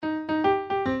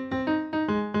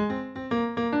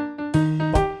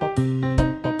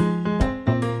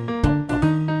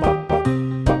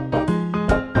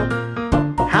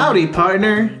Howdy,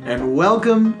 partner, and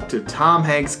welcome to Tom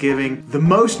Hanks Giving, the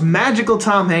most magical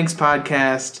Tom Hanks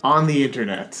podcast on the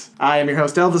internet. I am your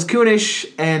host, Elvis Kunish,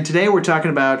 and today we're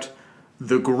talking about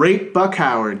The Great Buck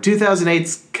Howard,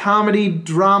 2008's comedy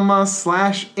drama /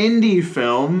 indie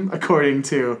film, according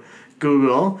to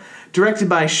Google, directed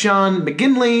by Sean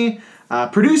McGinley,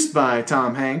 produced by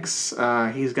Tom Hanks.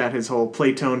 He's got his whole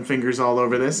Playtone fingers all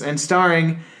over this, and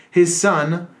starring his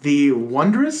son, the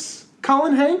wondrous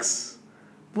Colin Hanks?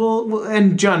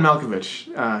 And John Malkovich,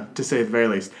 to say the very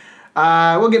least.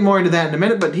 We'll get more into that in a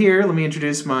minute, but here, let me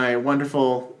introduce my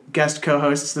wonderful guest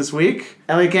co-hosts this week.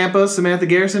 Elliot Campos, Samantha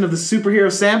Garrison of the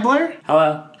Superhero Sampler.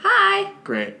 Hello. Hi.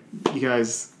 Great. You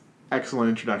guys, excellent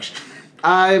introduction.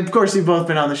 Of course, you've both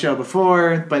been on the show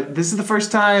before, but this is the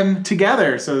first time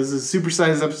together, so this is a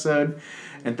supersized episode,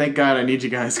 and thank God I need you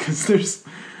guys, because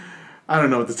I don't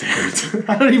know what to say.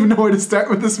 I don't even know where to start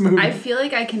with this movie. I feel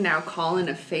like I can now call in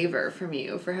a favor from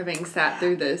you for having sat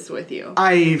through this with you.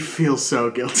 I feel so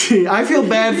guilty. I feel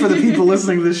bad for the people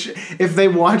listening to this if they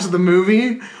watch the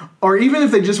movie, or even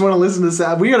if they just want to listen to this.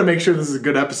 We got to make sure this is a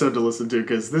good episode to listen to,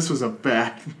 because this was a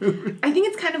bad movie. I think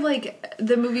it's kind of like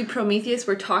the movie Prometheus.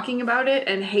 We're talking about it,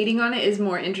 and hating on it is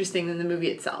more interesting than the movie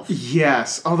itself.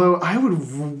 Yes, although I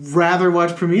would rather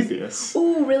watch Prometheus.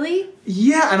 Oh, really?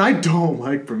 Yeah, and I don't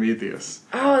like Prometheus.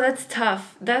 Oh, that's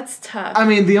tough. That's tough. I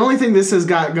mean, the only thing this has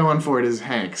got going for it is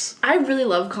Hanks. I really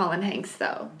love Colin Hanks,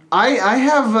 though. I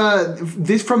have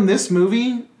this from this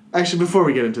movie. Actually, before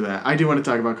we get into that, I do want to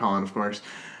talk about Colin, of course.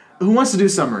 Who wants to do a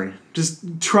summary?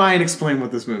 Just try and explain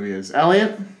what this movie is.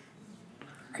 Elliot?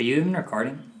 Are you even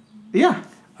recording? Yeah.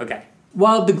 Okay.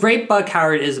 Well, The Great Buck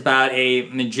Howard is about a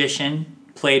magician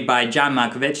played by John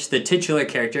Malkovich, the titular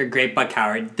character, Great Buck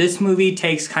Howard. This movie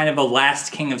takes kind of a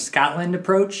Last King of Scotland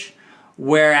approach,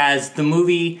 whereas the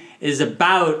movie is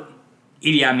about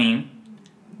Idi Amin,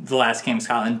 the Last King of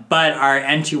Scotland, but our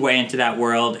entryway into that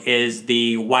world is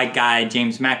the white guy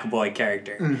James McAvoy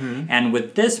character. Mm-hmm. And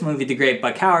with this movie, The Great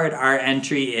Buck Howard, our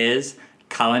entry is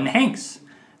Colin Hanks,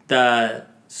 the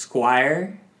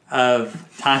squire of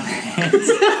Tom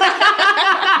Hanks.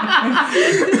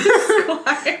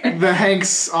 The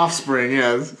Hanks offspring,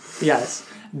 yes. Yes.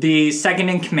 The second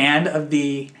in command of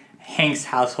the Hanks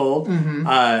household,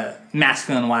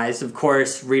 masculine-wise. Of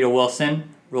course, Rita Wilson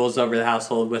rules over the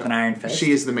household with an iron fist.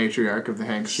 She is the matriarch of the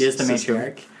Hanks She is the system.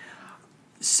 matriarch.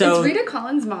 So, is Rita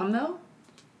Collins' mom, though?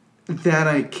 That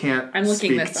I can't I'm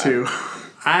looking speak this to.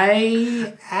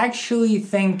 I actually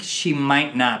think she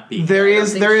might not be. There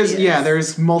is, is.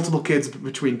 there's multiple kids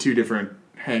between two different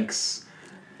Hanks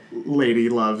lady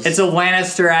loves. It's a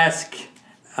Lannister-esque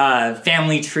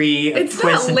family tree. It's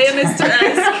not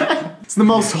Lannister-esque. It's the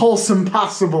most wholesome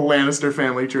possible Lannister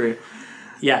family tree.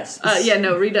 Yes.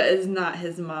 Rita is not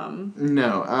his mom.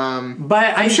 No,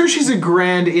 but I'm sure she's a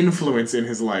grand influence in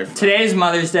his life. Today is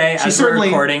Mother's Day, as we're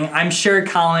recording. I'm sure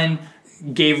Colin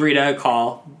gave Rita a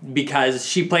call because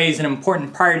she plays an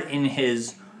important part in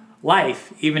his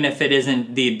life, even if it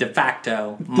isn't the de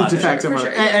facto mother. The de facto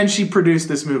mother. Sure, yeah. And she produced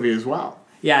this movie as well.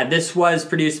 Yeah, this was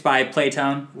produced by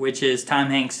Playtone, which is Tom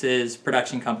Hanks'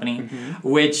 production company,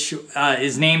 which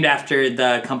is named after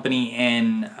the company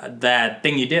in That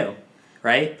Thing You Do,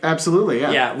 right? Absolutely, yeah.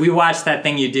 Yeah, we watched That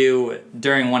Thing You Do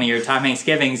during one of your Tom Hanks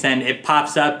givings, and it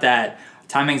pops up that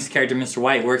Tom Hanks' character, Mr.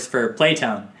 White, works for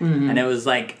Playtone. Mm-hmm. And it was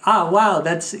like, oh, wow,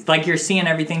 that's like you're seeing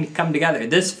everything come together.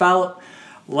 This felt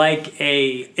like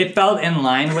it felt in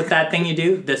line with That Thing You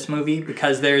Do, this movie,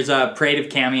 because there's a parade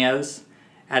of cameos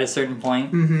at a certain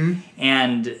point. Mm-hmm.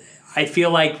 And I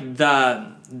feel like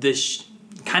the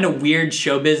kind of weird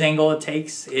showbiz angle it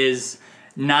takes is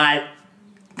not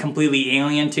completely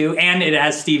alien to, and it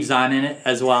has Steve Zahn in it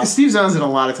as well. Steve Zahn's in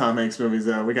a lot of Tom Hanks movies,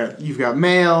 though. You've got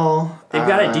Mail. They've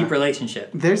got a deep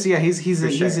relationship. He's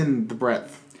in The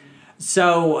Breadth.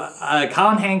 So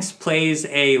Colin Hanks plays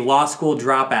a law school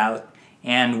dropout,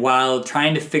 and while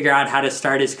trying to figure out how to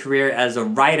start his career as a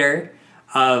writer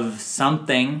of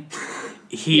something,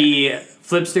 he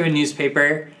flips through a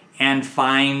newspaper and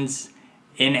finds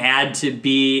an ad to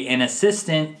be an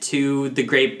assistant to the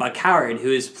Great Buck Howard,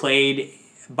 who is played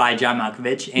by John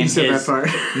Malkovich in his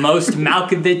most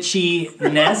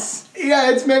Malkovich-ness.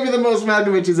 Yeah, it's maybe the most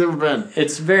Malkovich he's ever been.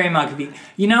 It's very Malkovich.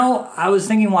 You know, I was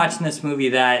thinking watching this movie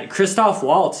that Christoph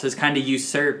Waltz has kind of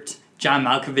usurped John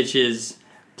Malkovich's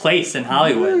place in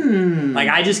Hollywood. Like,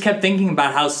 I just kept thinking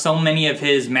about how so many of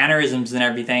his mannerisms and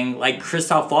everything, like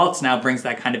Christoph Waltz now brings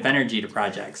that kind of energy to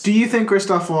projects. Do you think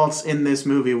Christoph Waltz in this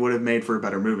movie would have made for a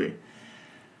better movie?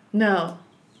 No.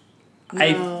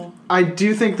 I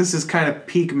do think this is kind of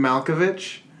peak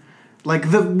Malkovich. Like,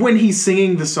 when he's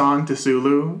singing the song to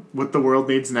Sulu, What the World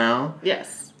Needs Now.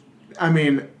 Yes. I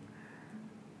mean,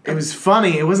 It was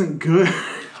funny. It wasn't good.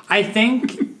 I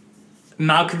think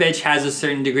Malkovich has a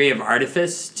certain degree of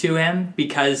artifice to him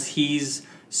because he's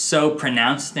so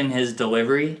pronounced in his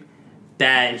delivery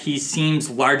that he seems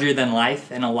larger than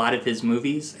life in a lot of his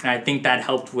movies. And I think that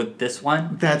helped with this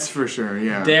one. That's for sure,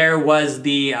 yeah. There was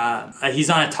the, he's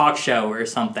on a talk show or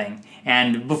something.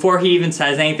 And before he even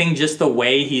says anything, just the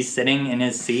way he's sitting in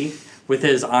his seat with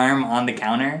his arm on the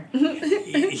counter,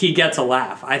 he gets a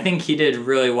laugh. I think he did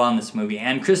really well in this movie.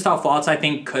 And Christoph Waltz, I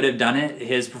think, could have done it.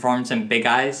 His performance in Big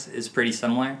Eyes is pretty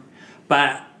similar.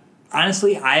 But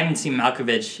honestly, I haven't seen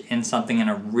Malkovich in something in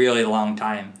a really long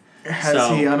time. Has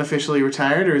he unofficially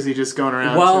retired, or is he just going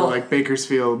around to, like,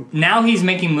 Bakersfield? Now he's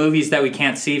making movies that we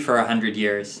can't see for 100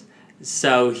 years.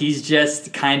 So he's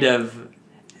just kind of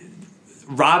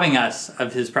robbing us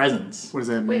of his presence. What does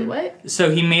that mean? Wait, what?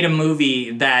 So he made a movie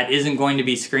that isn't going to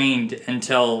be screened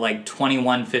until, like,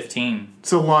 2115.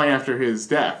 So long after his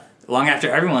death. Long after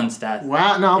everyone's death.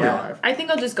 Wow, no, I'll be alive. I think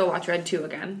I'll just go watch Red 2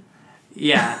 again.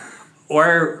 Yeah.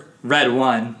 Or Red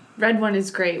 1. Red 1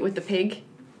 is great with the pig.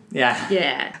 Yeah.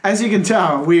 Yeah. As you can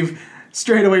tell, we've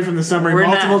strayed away from the summary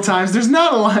multiple times. There's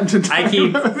not a lot to talk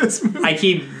about this movie. I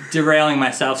keep derailing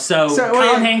myself. So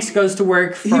Colin Hanks goes to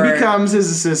work for... He becomes his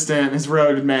assistant, his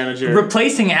road manager.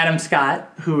 Replacing Adam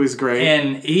Scott. Who is great.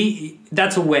 And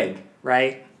that's a wig,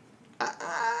 right?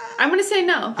 I'm going to say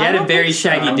no. He had a very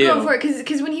shaggy do. I'm going for it,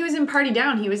 because when he was in Party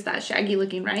Down, he was that shaggy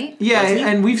looking, right? Yeah,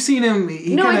 and we've seen him...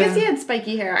 I guess he had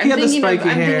spiky hair. I'm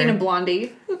thinking of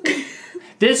Blondie.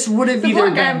 This would have either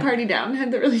been... The guy in Party Down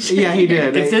had the really shaggy Yeah, he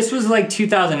did. If this was like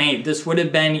 2008, this would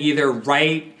have been either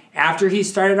right after he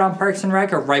started on Parks and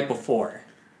Rec or right before.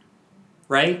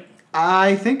 Right?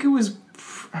 I think it was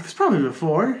probably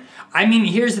before. I mean,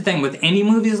 here's the thing. With indie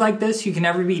movies like this, you can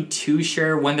never be too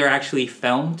sure when they're actually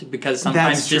filmed because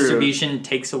sometimes distribution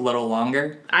takes a little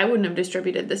longer. I wouldn't have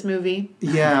distributed this movie.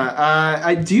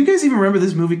 Yeah. Do you guys even remember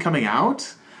this movie coming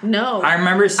out? No. I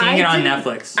remember seeing it on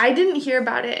Netflix. I didn't hear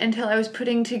about it until I was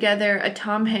putting together a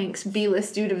Tom Hanks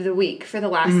B-list dude of the week for the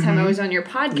last time I was on your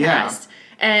podcast. Yeah.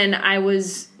 And I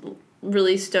was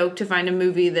really stoked to find a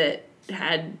movie that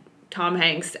had Tom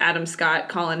Hanks, Adam Scott,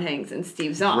 Colin Hanks, and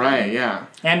Steve Zahn. Right, yeah.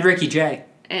 And Ricky Jay.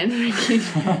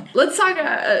 Let's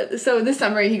talk, so the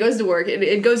summary, he goes to work.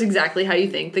 It goes exactly how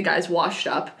you think. The guy's washed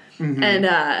up.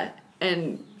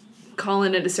 And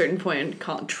Colin at a certain point,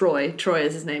 Troy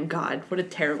is his name. God, what a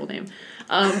terrible name.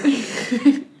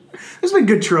 There's been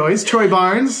good Troys. Troy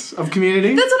Barnes of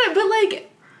Community. That's what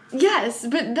yes,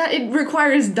 but that it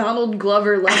requires Donald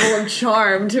Glover level of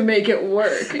charm to make it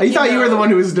work. I thought you were the one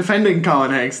who was defending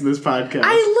Colin Hanks in this podcast.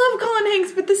 I love Colin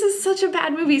Hanks, but this is such a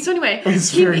bad movie. So anyway,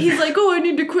 he's like, I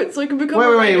need to quit so I can become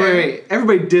a writer.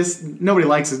 Wait. Nobody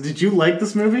likes it. Did you like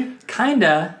this movie?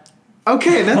 Kinda.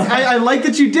 Okay, I like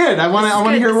that you did. I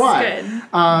want to hear why.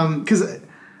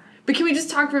 But can we just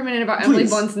talk for a minute about Emily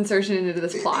Blunt's insertion into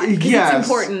this plot? Because yes, it's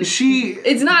important.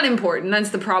 It's not important.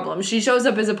 That's the problem. She shows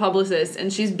up as a publicist,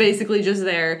 and she's basically just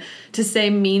there to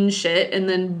say mean shit and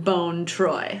then bone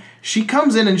Troy. She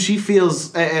comes in and she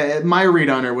feels... my read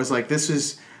on her was like, this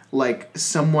is like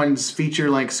someone's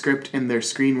feature-length script in their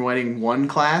screenwriting 1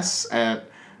 class at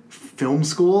film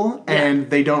school, and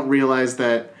they don't realize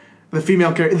that the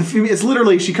female character, it's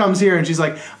literally, she comes here and she's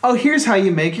like, oh, here's how you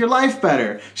make your life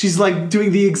better. She's like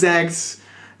doing the exact,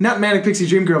 not Manic Pixie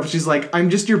Dream Girl, but she's like, I'm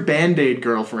just your Band-Aid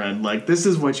girlfriend. Like, this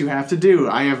is what you have to do.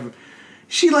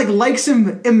 She like likes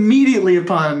him immediately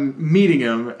upon meeting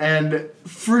him, and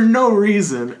for no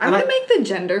reason. I would make the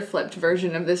gender flipped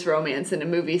version of this romance in a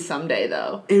movie someday,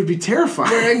 though. It would be terrifying.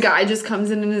 Where a guy just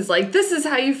comes in and is like, this is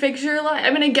how you fix your life.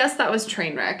 I mean, I guess that was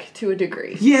Trainwreck to a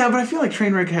degree. Yeah, but I feel like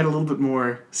Trainwreck had a little bit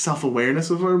more self-awareness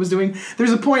of what it was doing.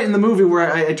 There's a point in the movie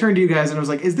where I turned to you guys and I was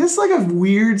like, is this like a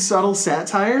weird, subtle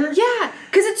satire? Yeah,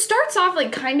 because it starts off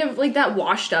like kind of like that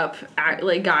washed up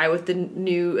like guy with the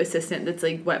new assistant that's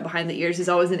like wet behind the ears is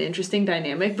always an interesting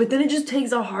dynamic, but then it just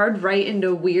takes a hard right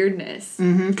into weirdness.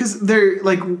 Because they're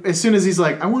like, as soon as he's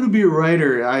like, I want to be a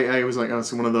writer, I was like, oh,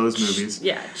 it's one of those movies.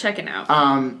 Yeah, checking out.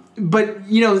 But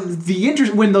you know,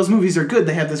 when those movies are good,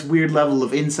 they have this weird level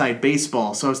of inside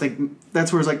baseball. So I was thinking,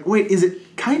 that's where I was like, wait, is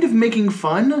it kind of making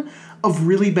fun of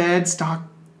really bad stock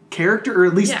character, or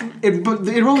at least it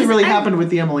only really happened with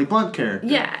the Emily Blunt character.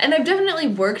 Yeah, and I've definitely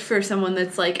worked for someone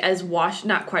that's like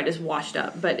not quite as washed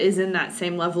up, but is in that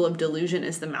same level of delusion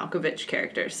as the Malkovich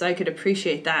character, so I could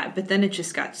appreciate that, but then it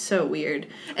just got so weird.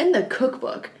 And the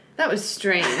cookbook, that was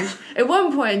strange. At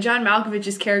one point, John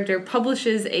Malkovich's character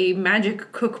publishes a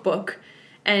magic cookbook,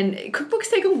 and cookbooks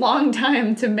take a long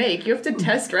time to make. You have to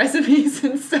test recipes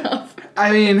and stuff.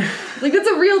 I mean, Like, that's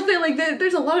a real thing. Like,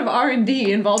 there's a lot of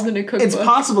R&D involved in a cookbook. it's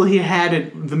possible he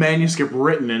had the manuscript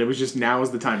written and it was just now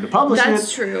is the time to publish it.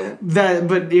 That's true.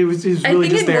 But it was really I think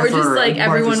just it's there more for just like Martha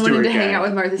everyone Stewart wanted to hang gag. out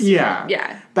with Martha Stewart. Yeah.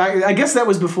 Yeah. I guess that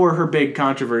was before her big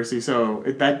controversy, so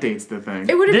that dates the thing.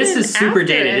 It would have This been is super after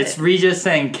dated. it. It's Regis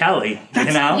saying Kelly, you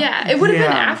know? Yeah, it would have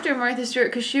been Yeah. after Martha Stewart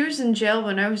because she was in jail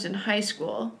when I was in high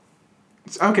school.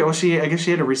 Okay, well, I guess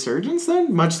she had a resurgence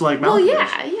then, much like Well,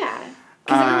 Malkovich. yeah.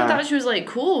 Because everyone thought she was like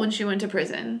cool when she went to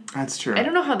prison. That's true. I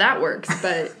don't know how that works,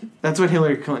 but That's what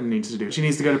Hillary Clinton needs to do. She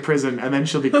needs to go to prison, and then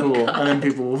she'll be cool, and then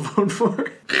people will vote for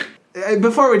her.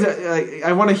 Before we,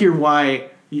 I want to hear why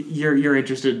you're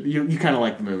interested. You kind of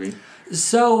like the movie.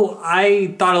 So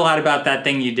I thought a lot about That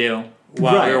Thing You Do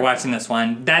while Right. we were watching this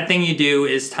one. That Thing You Do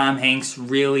is Tom Hanks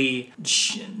really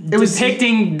was-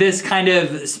 depicting this kind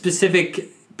of specific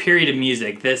period of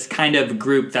music, this kind of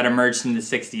group that emerged in the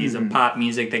 60s of pop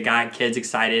music that got kids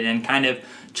excited and kind of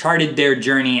charted their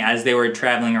journey as they were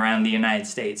traveling around the United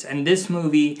States. And this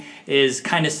movie is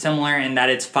kind of similar in that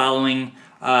it's following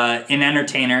an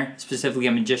entertainer, specifically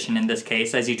a magician in this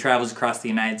case, as he travels across the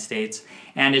United States.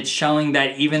 And it's showing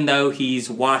that even though he's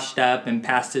washed up and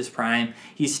past his prime,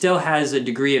 he still has a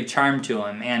degree of charm to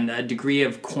him and a degree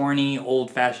of corny,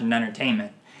 old-fashioned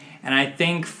entertainment. And I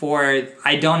think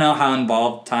I don't know how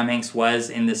involved Tom Hanks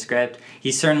was in the script.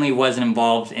 He certainly wasn't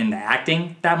involved in the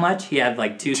acting that much. He had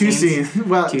like two scenes.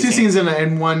 Well, two scenes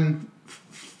in one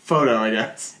photo, I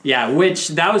guess. Yeah, which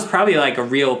that was probably like a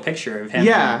real picture of him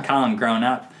and Colin growing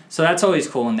up. So that's always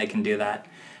cool when they can do that.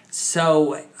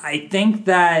 So I think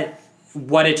that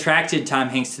what attracted Tom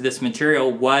Hanks to this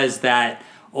material was that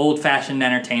old-fashioned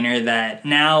entertainer that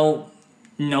now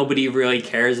nobody really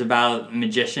cares about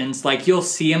magicians. Like, you'll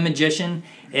see a magician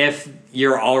if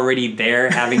you're already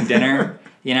there having dinner.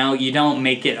 You know, you don't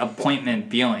make it appointment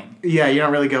viewing. Yeah, you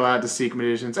don't really go out to seek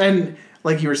magicians. And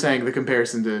like you were saying, the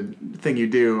comparison to Thing You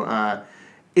Do,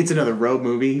 it's another road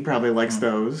movie. He probably likes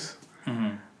those.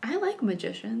 Mm-hmm. I like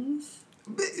magicians.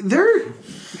 There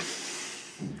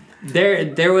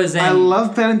was I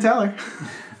love Penn and Teller.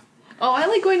 Oh, I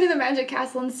like going to the Magic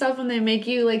Castle and stuff when they make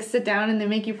you like sit down and they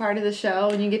make you part of the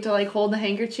show and you get to like hold the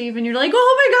handkerchief and you're like,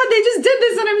 oh my god, they just did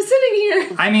this and I'm sitting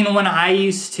here. I mean,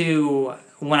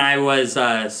 when I was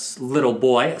a little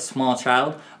boy, a small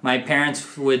child, my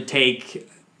parents would take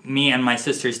me and my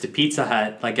sisters to Pizza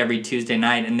Hut like every Tuesday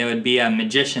night, and there would be a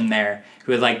magician there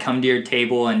who would like come to your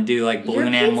table and do like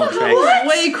balloon animal Pizza Hut tricks. was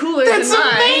way cooler That's than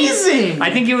mine. amazing! I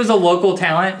think he was a local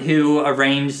talent who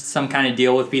arranged some kind of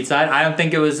deal with Pizza Hut. I don't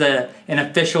think it was an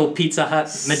official Pizza Hut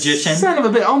magician. Son of a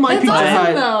bitch. All my That's Pizza awesome,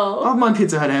 Hut. though. All my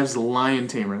Pizza Hut has lion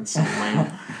tamer. It's so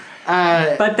lame.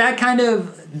 But that kind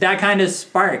of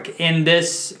spark in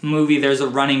this movie, there's a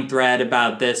running thread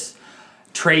about this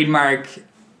trademark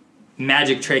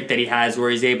magic trick that he has where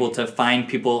he's able to find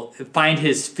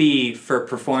his fee for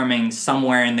performing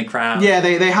somewhere in the crowd. Yeah,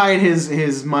 they hide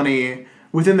his money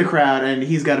within the crowd, and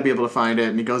he's got to be able to find it,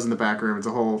 and he goes in the back room. It's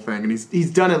a whole thing, and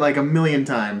he's done it like a million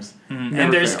times.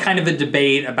 And there's kind of a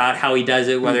debate about how he does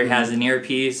it, whether he has an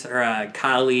earpiece or a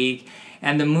colleague.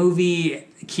 And the movie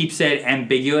keeps it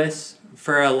ambiguous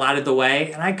for a lot of the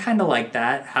way. And I kind of like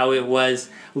that, how it was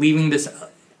leaving this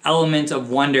element of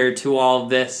wonder to all of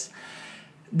this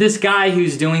guy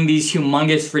who's doing these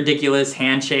humongous, ridiculous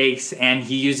handshakes, and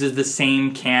he uses the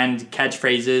same canned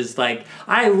catchphrases like,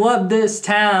 I love this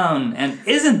town, and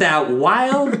isn't that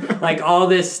wild? Like all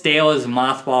this stale as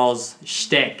mothballs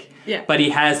shtick. Yeah. But he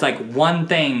has like one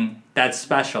thing that's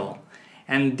special.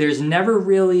 And there's never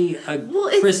really a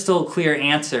crystal clear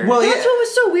answer. Well, That's what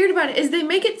was so weird about it, is they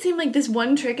make it seem like this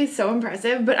one trick is so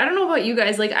impressive, but I don't know about you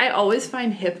guys, like I always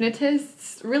find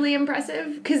hypnotists really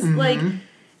impressive, because like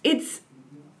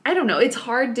I don't know, it's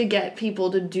hard to get people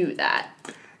to do that.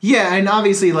 Yeah, and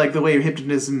obviously, like, the way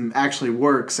hypnotism actually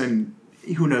works, and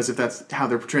who knows if that's how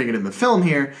they're portraying it in the film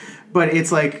here, but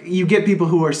it's like, you get people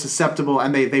who are susceptible,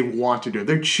 and they want to do it.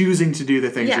 They're choosing to do the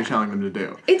things you're telling them to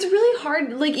do. It's really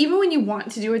hard, like, even when you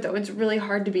want to do it, though, it's really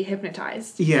hard to be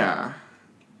hypnotized. Yeah.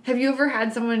 Have you ever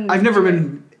had someone... I've never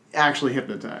been actually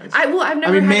hypnotized. I've never I mean,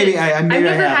 had maybe it, I maybe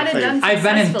I've never I have had it done I've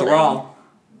been in thrall.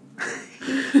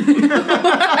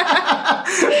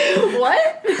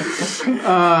 What?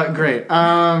 Great.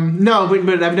 No,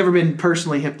 but I've never been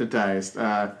personally hypnotized.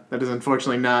 That is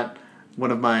unfortunately not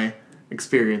one of my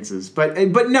experiences. But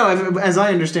no, as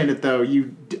I understand it, though,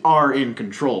 you are in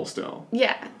control still.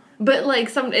 Yeah. But, like,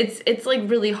 it's like,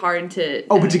 really hard to...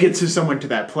 Oh, but to get to someone to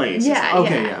that place. Yeah,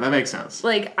 Okay, yeah. yeah, that makes sense.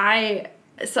 Like, there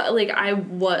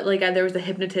was a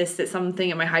hypnotist at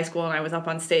something at my high school, and I was up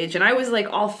on stage, and I was,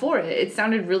 like, all for it. It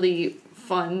sounded really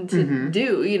fun to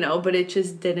do, you know, but it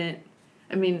just didn't...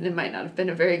 I mean, it might not have been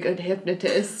a very good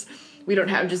hypnotist. We don't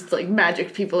have just, like,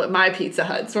 magic people at my Pizza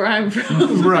Huts where I'm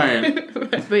from. Right.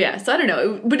 But yeah, so I don't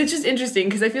know. But it's just interesting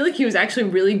because I feel like he was actually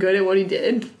really good at what he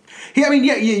did. Yeah, I mean,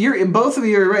 you're both of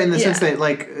you are right in the Yeah. sense that,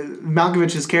 like,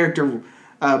 Malkovich's character,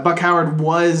 Buck Howard,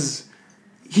 was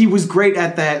great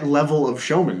at that level of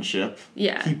showmanship.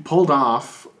 Yeah. He pulled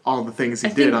off all the things he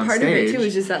did on part stage. of it too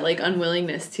is just that like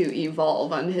unwillingness to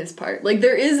evolve on his part. Like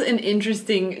there is an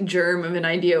interesting germ of an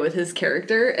idea with his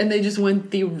character, and they just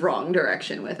went the wrong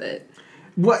direction with it.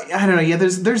 What I don't know. Yeah,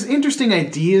 there's interesting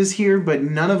ideas here, but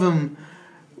none of them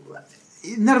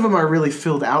are really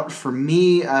filled out for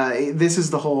me. This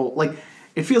is the whole like.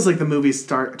 It feels like the movies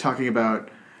start talking about,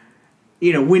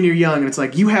 you know, when you're young, and it's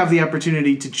like you have the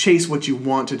opportunity to chase what you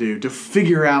want to do, to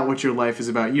figure out what your life is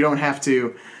about. You don't have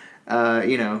to,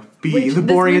 be the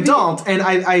boring adult. And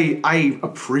I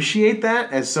appreciate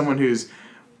that as someone who's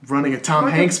running a Tom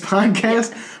Hanks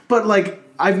podcast. Yeah. But like,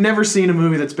 I've never seen a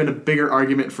movie that's been a bigger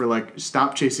argument for like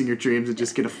stop chasing your dreams and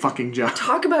just get a fucking job.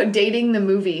 Talk about dating the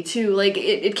movie too. Like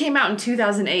it came out in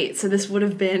 2008, so this would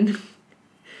have been.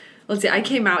 Let's see, I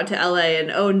came out to LA in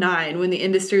 2009 when the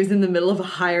industry was in the middle of a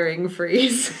hiring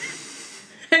freeze.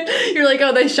 And you're like,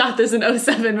 oh, they shot this in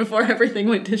 2007 before everything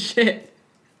went to shit.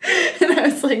 And I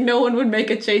was like, no one would make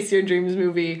a Chase Your Dreams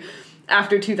movie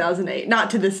after 2008. Not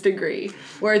to this degree.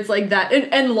 Where it's like that.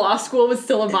 And law school was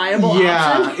still a viable option.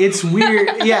 Yeah, it's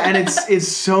weird. Yeah, and it's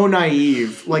so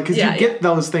naive. Like, because you get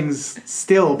those things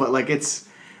still, but like it's...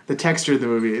 The texture of the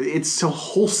movie, it's so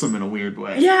wholesome in a weird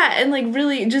way. Yeah, and like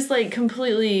really just like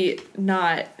completely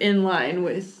not in line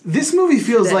with this movie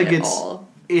feels like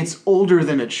it's older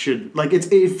than it should. Like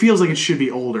it feels like it should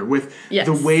be older with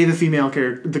the way the female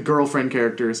character, the girlfriend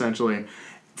character essentially,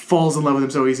 falls in love with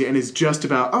him so easy and is just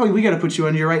about, oh, we got to put you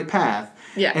on your right path.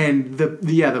 Yeah. And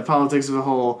the politics of the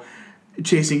whole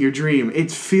chasing your dream.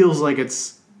 It feels like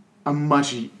it's a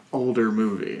much older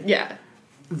movie. Yeah.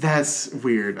 That's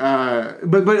weird.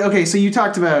 But okay, so you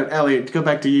talked about, Elliot, to go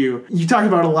back to you. You talked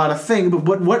about a lot of things,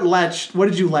 but what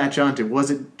did you latch onto?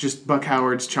 Was it just Buck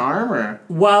Howard's charm, or?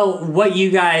 Well, what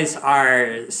you guys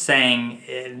are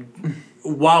saying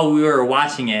while we were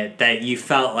watching it, that you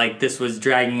felt like this was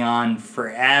dragging on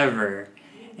forever.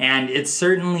 And it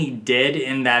certainly did,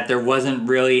 in that there wasn't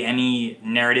really any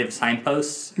narrative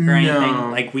signposts or anything. No.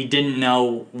 Like, we didn't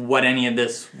know what any of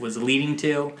this was leading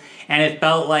to. And it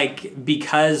felt like,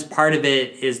 because part of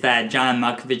it is that John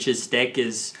Malkovich's stick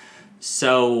is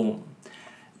so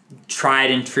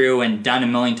tried and true and done a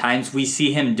million times, we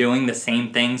see him doing the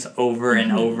same things over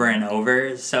and over and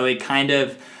over. So it kind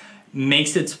of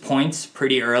makes its points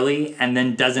pretty early and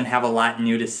then doesn't have a lot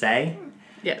new to say.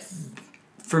 Yes.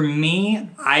 For me,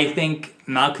 I think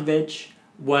Malkovich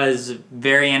was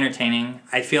very entertaining.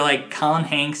 I feel like Colin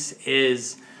Hanks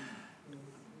is...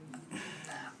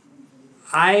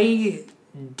 I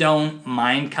don't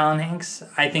mind Colin Hanks.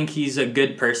 I think he's a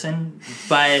good person.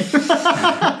 But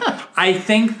I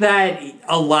think that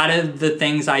a lot of the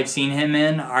things I've seen him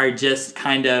in are just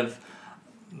kind of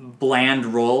bland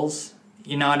roles.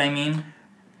 You know what I mean?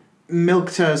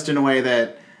 Milquetoast in a way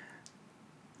that...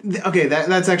 Okay,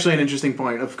 that's actually an interesting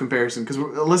point of comparison, because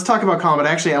let's talk about Colin, but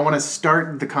actually I want to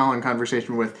start the Colin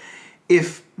conversation with,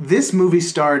 if this movie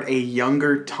starred a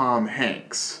younger Tom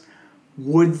Hanks,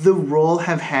 would the role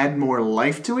have had more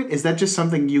life to it? Is that just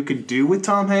something you could do with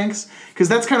Tom Hanks? Because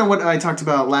that's kind of what I talked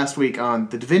about last week on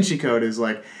the Da Vinci Code, is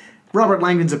like, Robert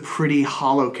Langdon's a pretty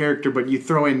hollow character, but you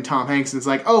throw in Tom Hanks and it's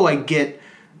like, oh, I get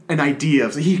an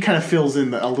idea. So he kind of fills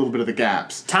in a little bit of the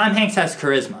gaps. Tom Hanks has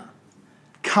charisma.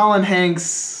 Colin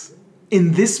Hanks,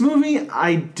 in this movie,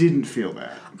 I didn't feel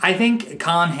that. I think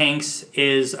Colin Hanks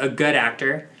is a good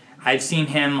actor. I've seen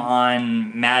him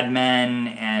on Mad Men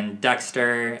and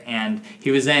Dexter, and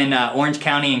he was in Orange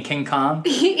County and King Kong.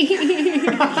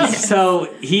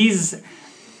 So he's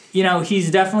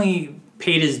definitely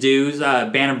paid his dues.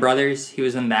 Band of Brothers, he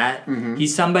was in that. Mm-hmm.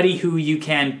 He's somebody who you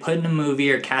can put in a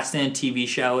movie or cast in a TV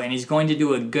show, and he's going to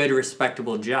do a good,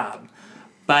 respectable job.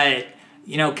 But...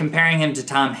 comparing him to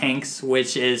Tom Hanks,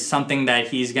 which is something that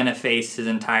he's going to face his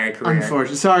entire career.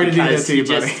 Unfortunately. Sorry to do that to you,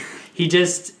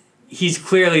 buddy. He's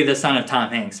clearly the son of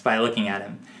Tom Hanks by looking at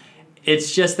him.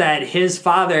 It's just that his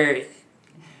father...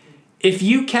 If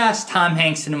you cast Tom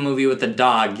Hanks in a movie with a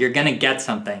dog, you're going to get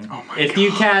something. Oh my if God.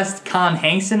 you cast Colin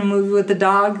Hanks in a movie with a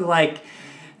dog, like,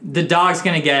 the dog's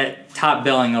going to get top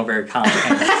billing over Colin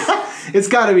Hanks. It's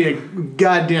got to be a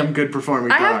goddamn good performing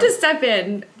dog. I have to step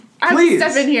in I Please. have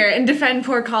to step in here and defend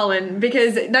poor Colin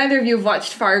because neither of you have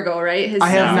watched Fargo, right? I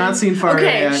have not seen Fargo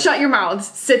Okay, yet. shut your mouths.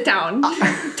 Sit down.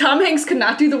 Tom Hanks could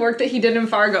not do the work that he did in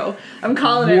Fargo. I'm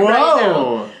calling it right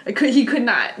Whoa. now. He could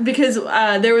not because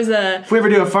there was a. If we ever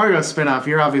do a Fargo spinoff,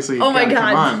 you're obviously Oh my gotta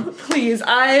god! come on. Please,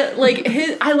 I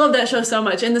love that show so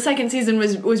much, and the second season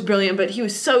was brilliant. But he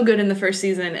was so good in the first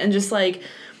season, and just like,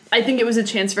 I think it was a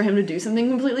chance for him to do something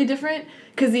completely different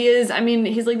because he's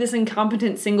like this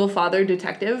incompetent single father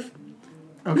detective.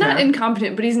 Okay. Not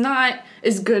incompetent, but he's not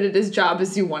as good at his job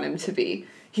as you want him to be.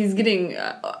 He's getting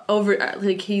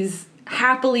he's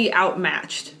happily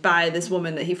outmatched by this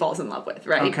woman that he falls in love with,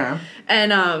 right? Okay.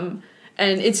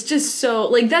 And it's just so,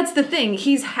 like, that's the thing.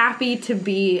 He's happy to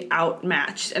be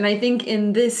outmatched. And I think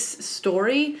in this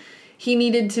story, he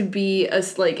needed to be,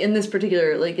 in this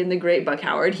particular, like, in The Great Buck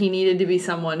Howard, he needed to be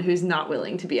someone who's not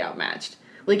willing to be outmatched.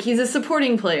 Like, he's a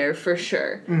supporting player, for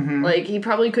sure. Mm-hmm. Like, he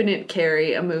probably couldn't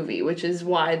carry a movie, which is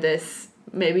why this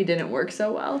maybe didn't work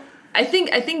so well. I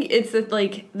think it's that,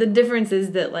 like, the difference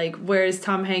is that, like, whereas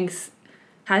Tom Hanks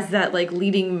has that, like,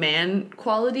 leading man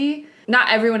quality, not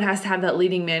everyone has to have that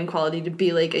leading man quality to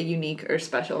be, like, a unique or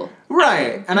special.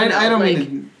 Right, and I don't like,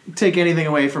 mean to take anything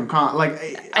away from I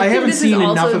think haven't this is seen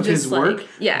also enough of his just, like, work.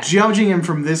 yeah. Judging him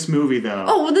from this movie, though.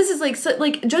 Oh, well, this is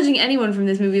like judging anyone from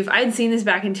this movie. If I'd seen this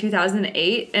back in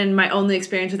 2008 and my only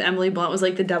experience with Emily Blunt was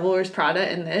like The Devil Wears Prada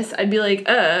and this, I'd be like,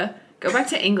 go back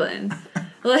to England.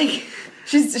 Like,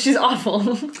 she's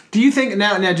awful. Do you think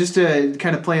now just to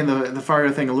kind of play in the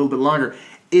Fargo thing a little bit longer,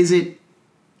 is it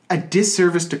a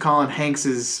disservice to Colin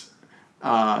Hanks's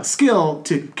skill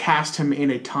to cast him in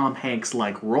a Tom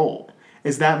Hanks-like role?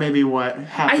 Is that maybe what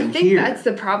happened I think here? that's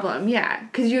the problem, yeah.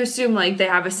 Because you assume, like, they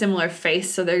have a similar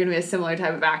face, so they're going to be a similar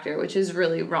type of actor, which is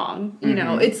really wrong. You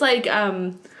know, it's like,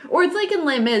 or it's like in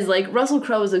Les Mis, like, Russell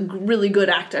Crowe is a really good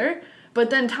actor,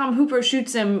 but then Tom Hooper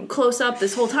shoots him close up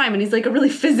this whole time, and he's, like, a really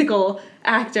physical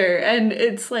actor, and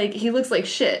it's like, he looks like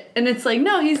shit. And it's like,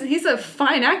 no, he's a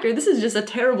fine actor. This is just a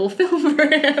terrible film for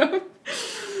him.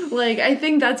 Like, I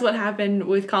think that's what happened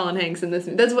with Colin Hanks in this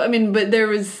movie. That's what, I mean, but there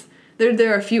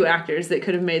are a few actors that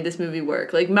could have made this movie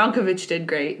work. Like, Malkovich did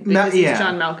great because he's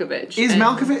John Malkovich.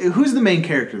 Malkovich... Who's the main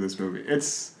character of this movie?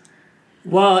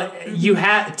 Well,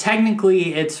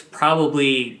 technically it's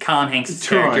probably Colin Hanks'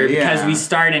 Troy, character because yeah. we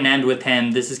start and end with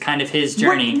him. This is kind of his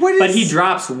journey, What but is- he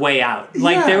drops way out.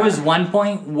 Like, Yeah. there was one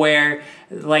point where,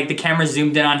 like, the camera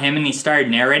zoomed in on him and he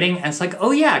started narrating, and it's like, oh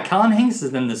yeah, Colin Hanks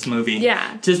is in this movie.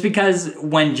 Yeah. Just because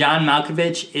when John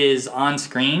Malkovich is on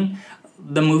screen,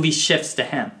 the movie shifts to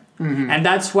him. Mm-hmm. And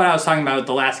that's what I was talking about with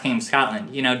The Last King of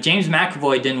Scotland. You know, James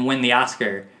McAvoy didn't win the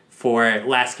Oscar for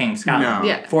Last King of Scotland. No.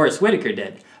 Yeah. Forrest Whitaker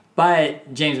did.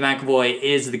 But James McAvoy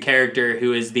is the character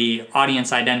who is the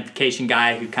audience identification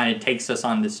guy who kind of takes us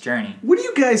on this journey. What do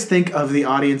you guys think of the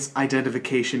audience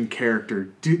identification character?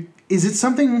 Is it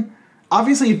something...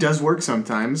 Obviously, it does work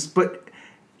sometimes, but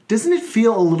doesn't it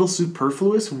feel a little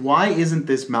superfluous? Why isn't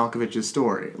this Malkovich's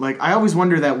story? Like, I always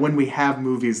wonder that when we have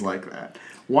movies like that.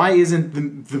 Why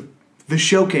isn't the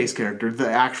showcase character the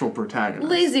actual protagonist?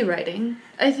 Lazy writing,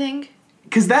 I think.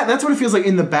 Because that's what it feels like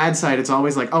in The Bad Side. It's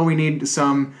always like, oh, we need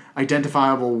some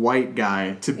identifiable white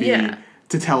guy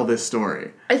to tell this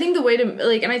story. I think the way to,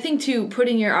 like, and I think, too,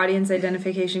 putting your audience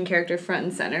identification character front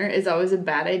and center is always a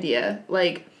bad idea.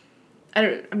 Like,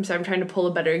 I'm trying to pull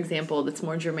a better example that's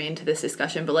more germane to this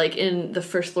discussion, but, like, in the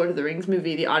first Lord of the Rings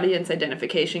movie, the audience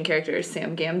identification character is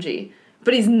Sam Gamgee.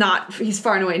 But he's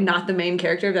far and away not the main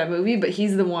character of that movie, but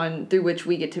he's the one through which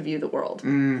we get to view the world.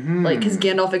 Mm-hmm. Like, because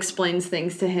Gandalf explains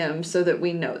things to him so that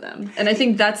we know them. And I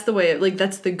think that's the way,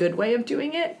 that's the good way of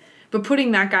doing it. But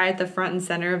putting that guy at the front and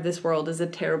center of this world is a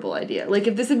terrible idea. Like,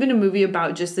 if this had been a movie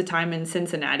about just the time in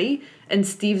Cincinnati, and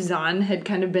Steve Zahn had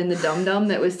kind of been the dum-dum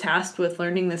that was tasked with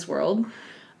learning this world,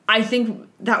 I think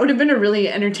that would have been a really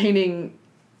entertaining,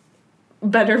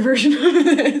 better version of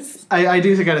this. I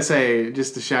do gotta say,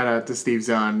 just a shout out to Steve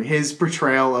Zahn, his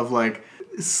portrayal of, like,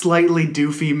 slightly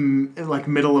doofy, like,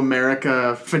 middle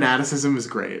America fanaticism is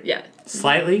great. Yeah.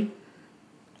 Slightly?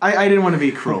 I didn't want to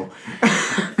be cruel.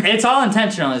 It's all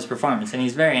intentional in his performance, and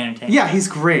he's very entertaining. Yeah, he's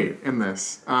great in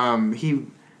this. He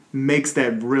makes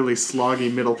that really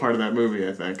sloggy middle part of that movie,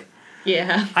 I think.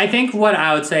 Yeah. I think what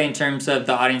I would say in terms of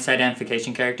the audience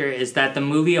identification character is that the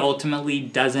movie ultimately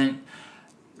doesn't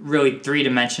really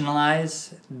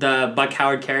three-dimensionalize the Buck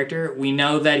Howard character. We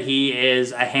know that he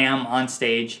is a ham on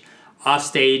stage. Off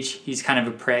stage, he's kind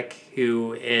of a prick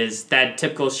who is that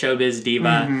typical showbiz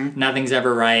diva. Mm-hmm. Nothing's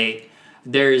ever right.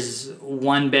 There's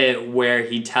one bit where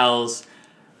he tells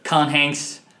Colin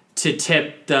Hanks to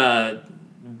tip the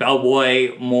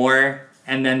bellboy more,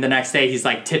 and then the next day he's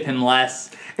like, tip him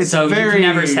less. It's so you very- can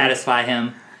never satisfy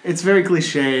him. It's very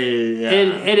cliche. Yeah.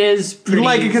 It is pretty You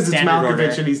like it because it's standard Malkovich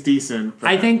order. and he's decent. but-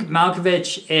 I think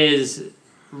Malkovich is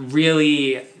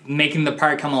really making the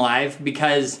part come alive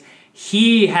because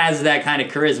he has that kind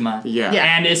of charisma. Yeah.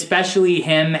 Yeah. And especially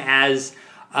him as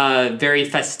a very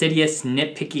fastidious,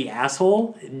 nitpicky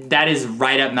asshole, that is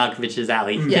right up Malkovich's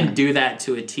alley. He Yeah. can do that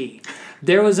to a T.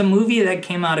 There was a movie that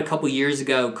came out a couple years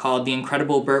ago called The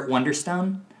Incredible Burt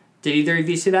Wonderstone. Did either of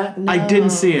you see that? I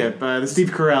didn't see it, but the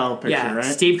Steve Carell picture, Yeah, right?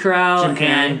 Steve Carell Jim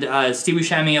Carrey. and Steve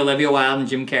Buscemi, Olivia Wilde, and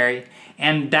Jim Carrey.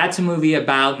 And that's a movie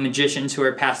about magicians who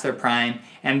are past their prime,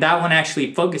 and that one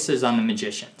actually focuses on the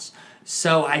magicians.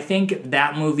 So I think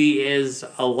that movie is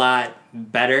a lot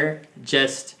better.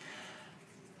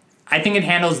 I think it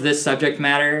handles this subject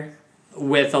matter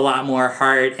with a lot more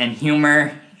heart and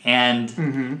humor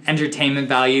and entertainment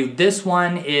value. This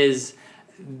one is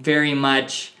very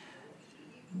much...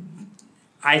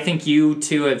 I think you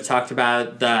two have talked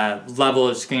about the level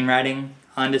of screenwriting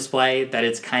on display, that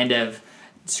it's kind of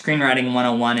screenwriting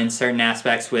 101 in certain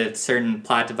aspects with certain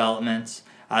plot developments.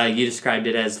 You described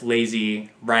it as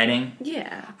lazy writing.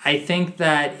 Yeah. I think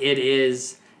that it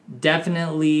is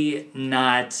definitely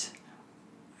not...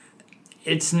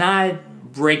 It's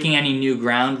not breaking any new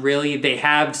ground, really. They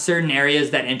have certain areas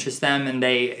that interest them, and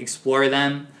they explore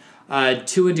them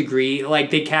to a degree. Like,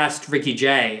 they cast Ricky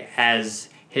Jay as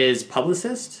his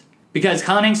publicist, because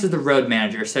Colin Hanks is the road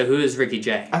manager. So who is Ricky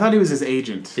Jay? I thought he was his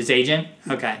agent. His agent?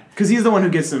 Okay. Because he's the one who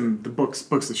gets him the books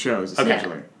the shows, Okay.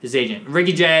 essentially. His agent.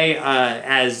 Ricky Jay,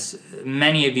 as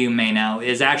many of you may know,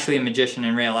 is actually a magician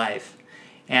in real life.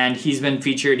 And he's been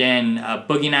featured in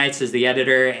Boogie Nights as the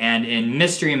editor, and in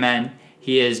Mystery Men,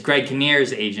 he is Greg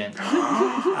Kinnear's agent.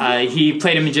 He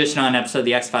played a magician on an episode of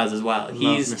The X-Files as well.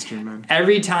 Love Mystery Men.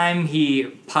 Every time he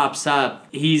pops up,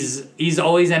 he's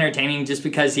always entertaining just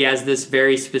because he has this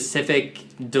very specific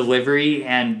delivery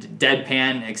and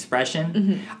deadpan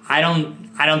expression. I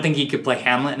don't think he could play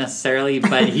Hamlet necessarily,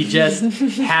 but he just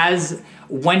has,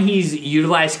 when he's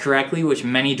utilized correctly, which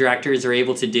many directors are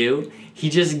able to do, he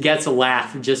just gets a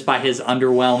laugh just by his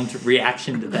underwhelmed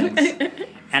reaction to things.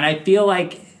 And I feel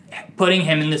like putting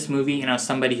him in this movie,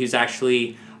 somebody who's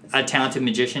actually a talented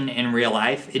magician in real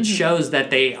life, it shows that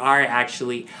they are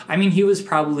actually... I mean, he was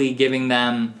probably giving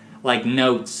them,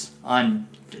 notes on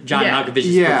John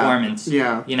Malkovich's performance.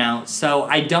 Yeah. So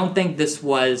I don't think this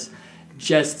was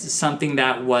just something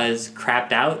that was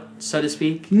crapped out, so to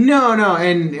speak. No,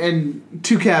 and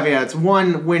two caveats.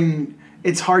 One, when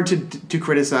it's hard to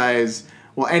criticize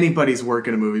anybody's work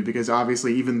in a movie, because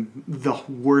obviously even the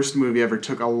worst movie ever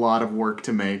took a lot of work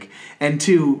to make. And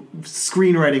two,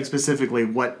 screenwriting specifically,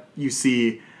 what you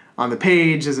see on the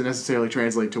page doesn't necessarily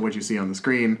translate to what you see on the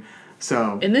screen.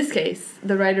 So In this case,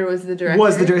 the writer was the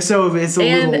director. So it's a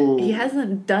and little... he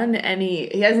hasn't done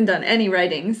any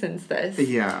writing since this.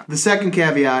 Yeah. The second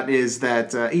caveat is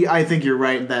that I think you're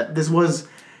right that this was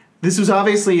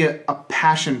obviously a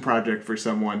passion project for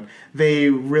someone. They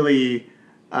really...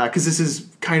 because this is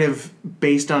kind of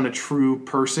based on a true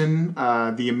person,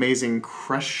 the amazing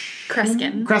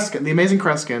Kreskin. The amazing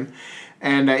Kreskin.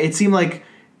 And it seemed like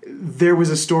there was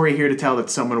a story here to tell that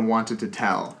someone wanted to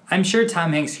tell. I'm sure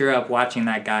Tom Hanks grew up watching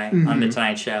that guy on The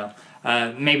Tonight Show.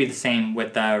 Maybe the same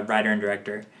with the writer and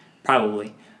director.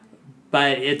 Probably.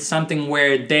 But it's something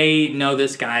where they know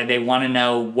this guy, they want to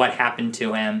know what happened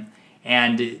to him,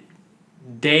 and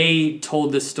they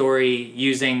told the story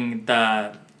using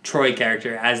the Troy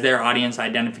character as their audience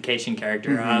identification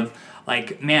character of,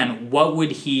 man, what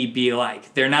would he be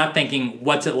like? They're not thinking,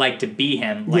 what's it like to be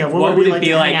him? Like, what would it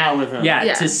be like to hang out with him?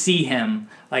 Yeah, to see him,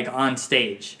 on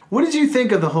stage. What did you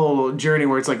think of the whole journey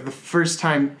where it's the first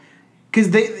time... Because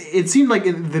it seemed like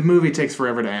the movie takes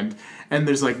forever to end, and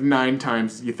there's 9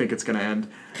 times you think it's going to end.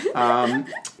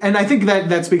 And I think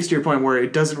that speaks to your point where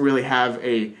it doesn't really have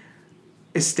a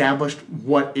established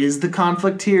what is the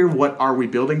conflict here, what are we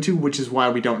building to, which is why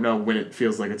we don't know when it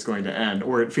feels like it's going to end,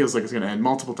 or it feels like it's going to end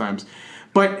multiple times.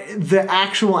 But the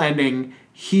actual ending,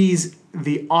 he's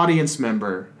the audience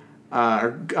member.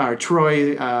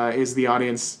 Troy is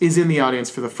in the audience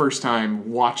for the first time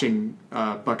watching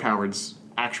Buck Howard's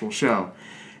actual show.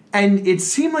 And it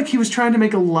seemed like he was trying to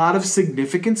make a lot of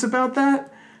significance about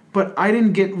that, but I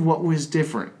didn't get what was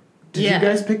different. Did you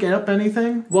guys pick up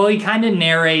anything? Well, he kind of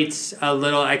narrates a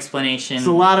little explanation. There's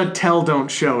a lot of tell, don't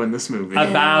show in this movie.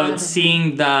 About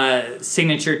seeing the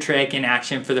signature trick in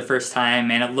action for the first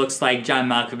time, and it looks like John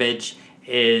Malkovich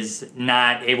is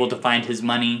not able to find his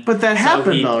money. But that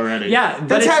happened already. Yeah, but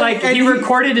That's it's how- like and he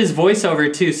recorded his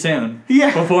voiceover too soon.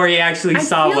 Yeah. Before he actually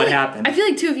saw feel what like- happened. I feel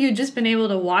like, too, if you had just been able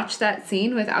to watch that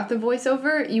scene without the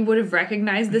voiceover, you would have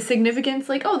recognized the significance.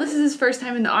 Like, oh, this is his first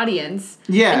time in the audience.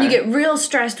 Yeah. And you get real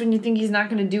stressed when you think he's not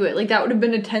going to do it. Like, that would have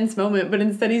been a tense moment, but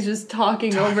instead he's just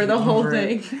talking over the whole over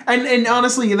it. thing. And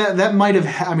honestly, that might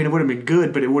have. I mean, it would have been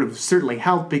good, but it would have certainly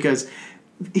helped because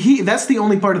that's the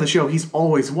only part of the show he's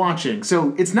always watching.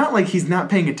 So it's not like he's not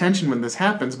paying attention when this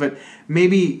happens. But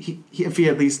maybe if he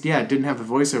at least didn't have the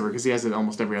voiceover because he has it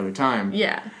almost every other time.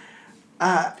 Yeah.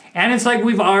 And it's like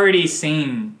we've already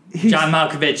seen John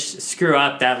Malkovich screw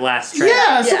up that last trip.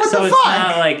 Yeah. So what So the it's fuck?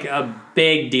 not like a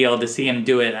big deal to see him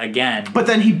do it again. But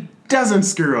then he doesn't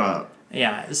screw up.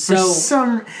 Yeah. For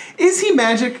So is he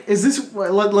magic? Is this?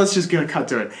 Let's just get a cut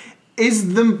to it.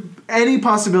 Is any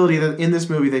possibility that in this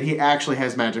movie that he actually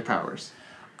has magic powers?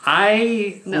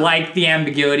 I No. like the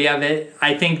ambiguity of it.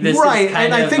 I think this Right, is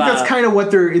kind and of I think that's kind of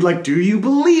what they're like. Do you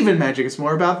believe in magic? It's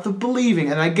more about the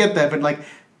believing, and I get that, but like,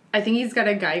 I think he's got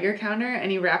a Geiger counter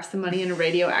and he wraps the money in a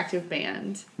radioactive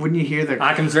band. wouldn't you hear that?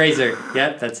 Occam's razor.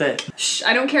 Yep, that's it. Shh,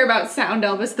 I don't care about sound,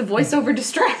 Elvis. The voiceover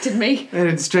distracted me. And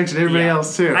it distracted everybody Yeah.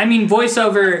 else too. I mean,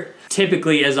 voiceover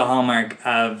typically is a hallmark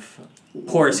of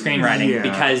poor screenwriting Yeah.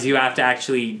 because you have to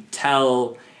actually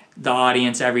tell the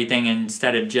audience everything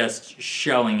instead of just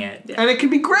showing it. And it can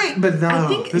be great, but no, I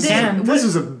think this, that- this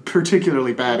is a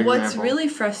particularly bad What's example. really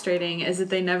frustrating is that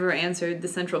they never answered the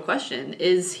central question: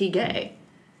 is he gay?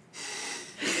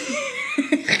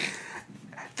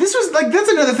 This was like that's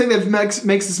another thing that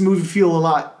makes this movie feel a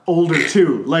lot older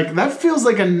too. Like that feels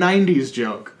like a '90s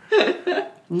joke.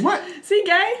 What? Is he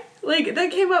gay? Like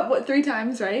that came up 3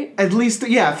 times, right? At least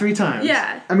 3 times.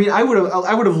 Yeah. I mean, I would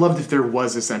have loved if there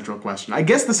was a central question. I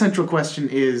guess the central question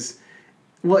is,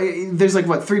 well, there's like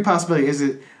 3 possibilities. Is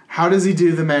it how does he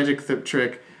do the magic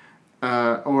trick,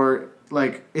 or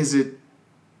like is it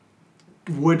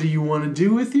what do you want to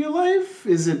do with your life?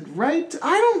 Is it right?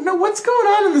 I don't know what's going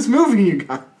on in this movie, you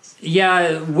guys.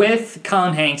 Yeah, with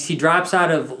Colin Hanks, he drops out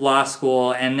of law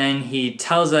school and then he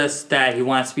tells us that he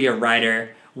wants to be a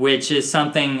writer, which is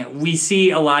something we see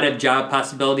a lot of job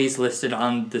possibilities listed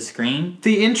on the screen.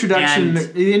 The And-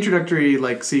 introductory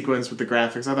like sequence with the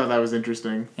graphics, I thought that was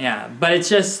interesting. Yeah, but it's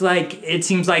just like, it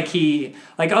seems like he,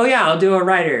 like, oh yeah, I'll do a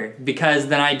writer because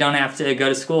then I don't have to go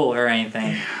to school or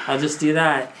anything. I'll just do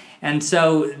that. And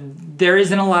so there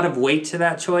isn't a lot of weight to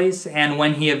that choice. And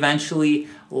when he eventually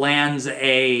lands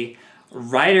a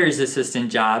writer's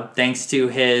assistant job, thanks to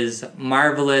his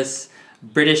marvelous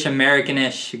British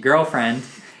Americanish girlfriend,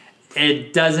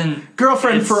 it doesn't.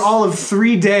 Girlfriend it's- for all of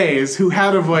 3 days who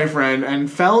had a boyfriend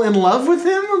and fell in love with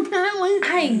him, apparently.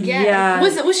 I guess. Yeah.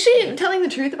 Was she telling the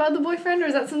truth about the boyfriend, or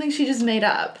is that something she just made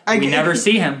up? We never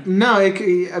see him. No,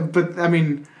 but I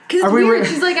mean, Because are it's we? weird.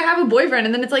 She's like, I have a boyfriend,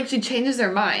 and then it's like she changes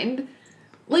her mind.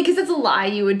 Like, because it's a lie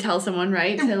you would tell someone,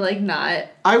 right? To, like, not...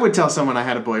 I would tell someone I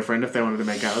had a boyfriend if they wanted to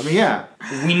make out with me. Yeah,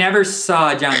 We never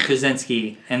saw John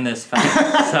Krasinski in this film,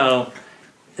 so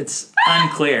it's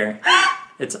unclear.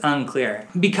 It's unclear.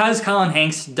 Because Colin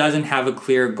Hanks doesn't have a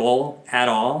clear goal at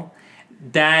all,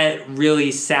 that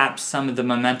really saps some of the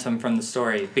momentum from the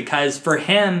story. Because for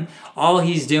him, all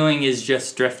he's doing is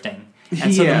just drifting.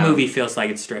 And so Yeah. the movie feels like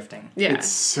it's drifting. Yeah. it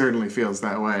certainly feels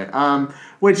that way.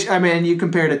 Which I mean, you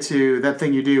compared it to That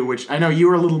Thing You Do, which I know you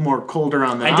were a little more colder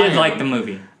on than I did am. like the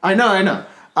movie. I know.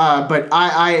 But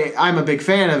I'm a big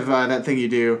fan of That Thing You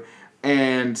Do,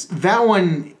 and that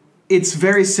one, it's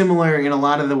very similar in a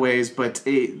lot of the ways, but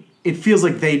it feels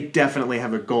like they definitely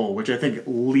have a goal, which I think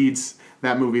leads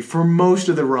that movie for most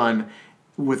of the run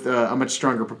with a much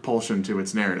stronger propulsion to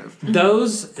its narrative.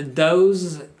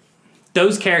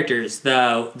 Those characters,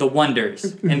 the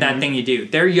wonders in That Thing You Do,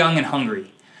 they're young and hungry.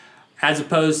 As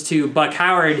opposed to Buck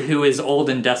Howard, who is old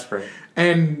and desperate.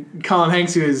 And Colin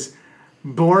Hanks, who is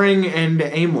boring and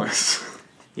aimless.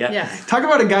 Yep. Yeah. Talk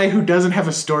about a guy who doesn't have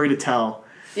a story to tell.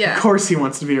 Yeah. Of course he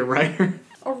wants to be a writer.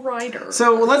 A writer.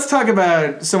 So let's talk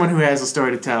about someone who has a story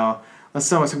to tell. Let's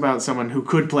talk about someone who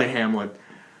could play Hamlet.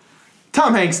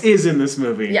 Tom Hanks is in this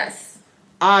movie. Yes.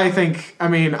 I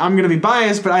mean, I'm going to be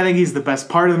biased, but I think he's the best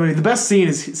part of the movie. The best scene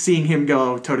is seeing him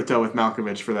go toe-to-toe with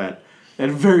Malkovich for that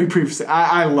very brief.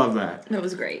 I love that. That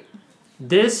was great.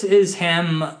 This is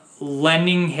him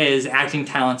lending his acting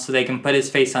talent so they can put his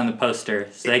face on the poster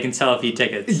so they can sell a few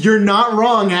tickets. You're not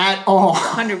wrong at all.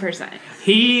 100%.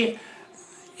 He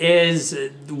is,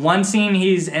 one scene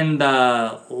he's in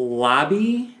the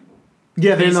lobby,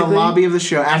 Yeah, they're in the Basically. lobby of the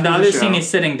show. After and the the other show. scene he's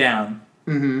sitting down.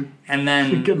 Mm-hmm. And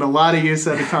then Getting a lot of use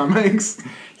out of Tom Hanks.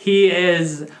 he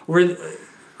is,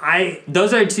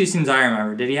 those are two scenes I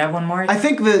remember. Did he have one more? I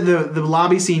think the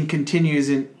lobby scene continues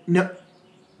in... No,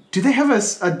 do they have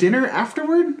a dinner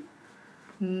afterward?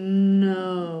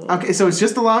 No. Okay, so it's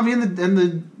just the lobby and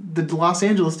the Los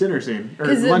Angeles dinner scene.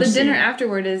 Because the dinner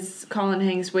afterward is Colin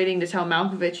Hanks waiting to tell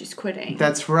Malkovich he's quitting.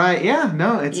 That's right. Yeah,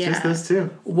 no, it's just those two.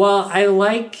 Well, I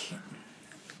like...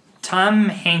 Tom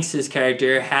Hanks's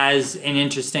character has an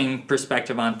interesting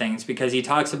perspective on things because he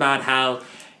talks about how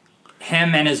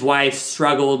him and his wife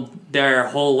struggled their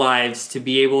whole lives to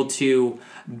be able to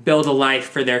build a life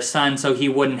for their son so he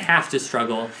wouldn't have to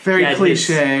struggle. Very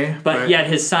cliche. But yet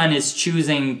his son is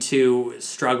choosing to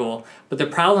struggle. But the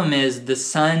problem is the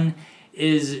son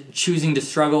is choosing to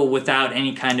struggle without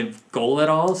any kind of goal at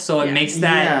all. So it makes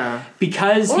that...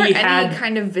 Because or he had... any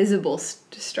kind of visible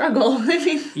struggle. I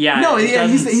mean... Yeah, no,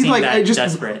 he's like just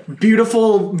desperate.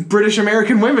 Beautiful British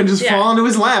American women just fall into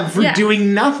his lap for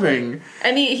doing nothing.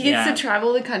 And he gets to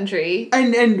travel the country.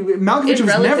 And Malkovich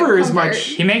was never as much...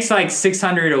 He makes like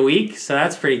 $600 a week, so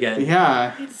that's pretty good.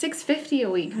 Yeah. It's $650 a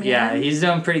week, man. Yeah, he's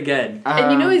doing pretty good.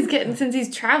 And he's getting, since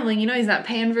he's traveling, he's not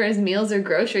paying for his meals or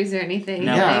groceries or anything.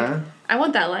 No. Yeah. Like, I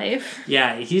want that life.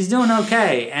 Yeah, he's doing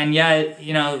okay. And yet,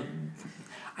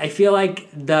 I feel like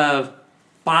the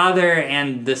father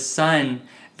and the son,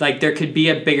 like there could be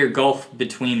a bigger gulf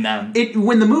between them.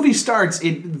 When the movie starts,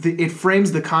 it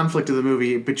frames the conflict of the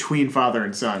movie between father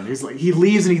and son. He's like, he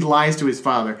leaves and he lies to his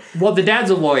father. Well, the dad's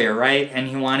a lawyer, right? And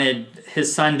he wanted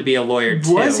his son to be a lawyer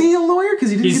too. Was he a lawyer?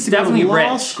 Because he didn't He's get to definitely go to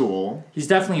law rich. school. He's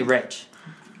definitely rich.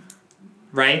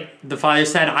 Right? The father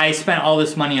said, I spent all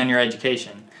this money on your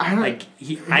education. I don't. Like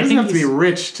He doesn't have to be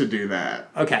rich to do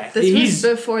that. Okay. This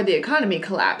was before the economy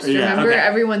collapsed. Remember,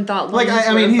 everyone thought loans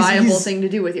were a viable thing to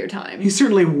do with your time. He's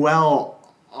certainly well.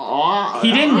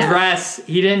 He didn't dress.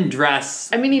 He didn't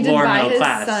dress. I mean, he did lower buy middle his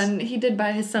class. son. He did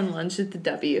buy his son lunch at the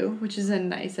W, which is a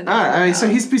nice and. So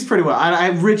he's pretty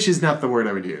well. Rich is not the word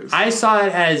I would use. I saw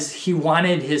it as he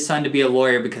wanted his son to be a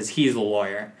lawyer because he's a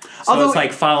lawyer. So Although, it's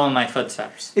like following my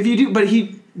footsteps. If you do, but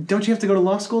don't you have to go to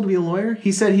law school to be a lawyer?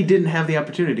 He said he didn't have the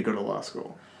opportunity to go to law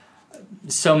school.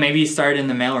 So maybe he started in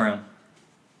the mailroom.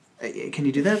 Can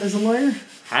you do that as a lawyer?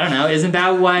 I don't know. Isn't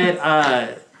that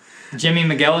what Jimmy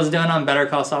McGill is doing on Better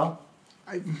Call Saul?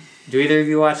 Do either of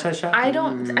you watch that show? I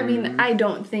don't. I mean, I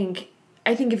don't think.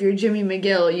 I think if you're Jimmy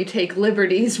McGill, you take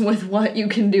liberties with what you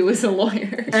can do as a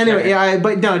lawyer. Anyway, yeah,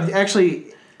 but no,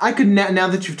 actually, I could now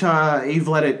that you've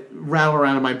let it rattle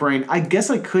around in my brain. I guess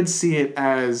I could see it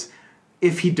as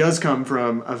if he does come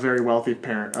from a very wealthy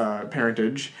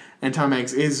parentage, and Tom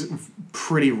Hanks is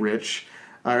pretty rich,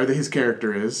 or his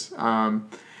character is.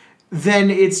 Then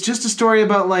it's just a story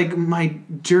about like my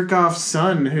jerk off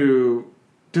son who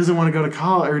doesn't want to go to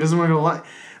college or doesn't want to go.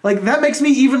 Like that makes me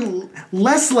even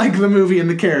less like the movie and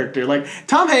the character. Like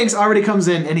Tom Hanks already comes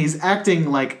in and he's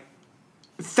acting like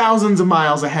thousands of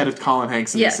miles ahead of Colin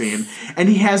Hanks in the scene, and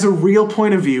he has a real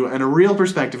point of view and a real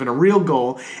perspective and a real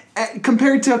goal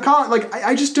compared to Colin. Like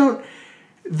I just don't.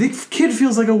 The kid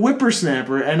feels like a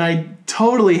whippersnapper, and I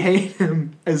totally hate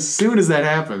him as soon as that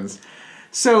happens.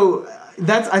 So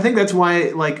I think that's why,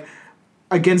 like,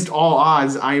 against all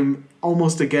odds, I'm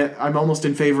almost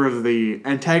in favor of the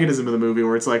antagonism of the movie,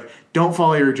 where it's like, don't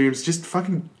follow your dreams, just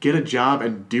fucking get a job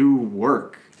and do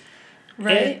work.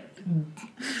 Right?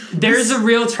 There's a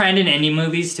real trend in indie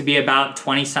movies to be about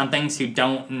 20-somethings who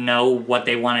don't know what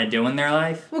they want to do in their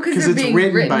life. Well, because it's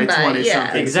written by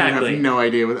 20-somethings. Exactly. You have no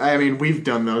idea. I mean, we've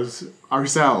done those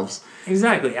ourselves.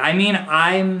 Exactly. I mean,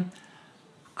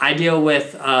 I deal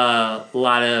with a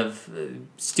lot of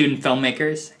student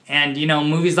filmmakers, and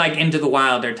movies like Into the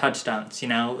Wild are touchstones.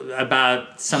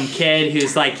 About some kid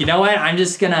who's like, you know what? I'm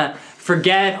just gonna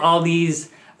forget all these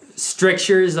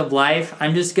strictures of life.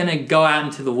 I'm just gonna go out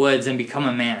into the woods and become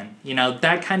a man.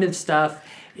 That kind of stuff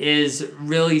is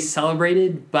really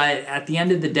celebrated. But at the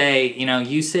end of the day,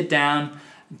 you sit down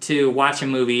to watch a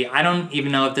movie. I don't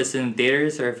even know if this is in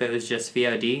theaters or if it was just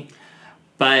VOD,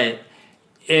 but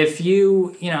if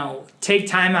you, take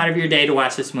time out of your day to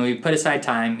watch this movie, put aside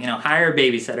time, hire a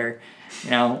babysitter,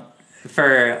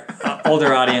 for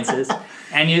older audiences,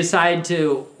 and you decide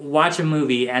to watch a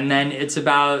movie, and then it's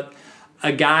about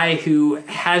a guy who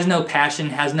has no passion,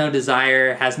 has no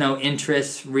desire, has no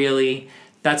interest, really,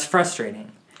 that's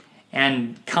frustrating.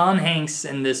 And Colin Hanks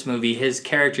in this movie, his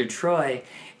character Troy,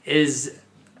 is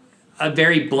a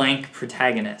very blank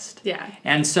protagonist. Yeah.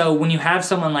 And so when you have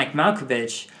someone like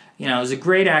Malkovich, is a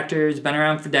great actor, has been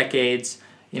around for decades,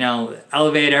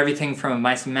 elevated everything from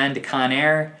Mice and Men to Con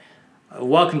Air,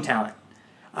 welcome talent.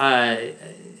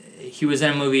 He was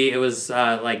in a movie, it was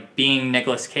like Being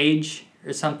Nicolas Cage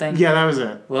or something. Yeah, that was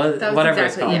it. Well, That was whatever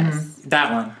exactly, it's called. yes.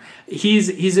 That one.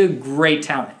 he's a great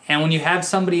talent. And when you have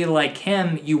somebody like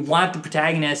him, you want the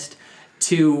protagonist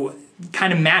to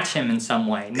kind of match him in some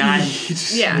way. Not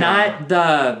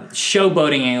the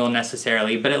showboating angle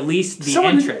necessarily, but at least the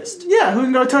interest. Yeah, who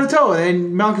can go toe to toe.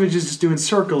 And Malkovich is just doing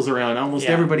circles around almost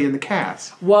everybody in the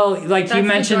cast. Well, like That's you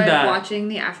mentioned, the joy of watching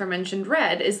the aforementioned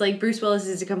Red is like Bruce Willis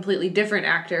is a completely different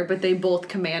actor, but they both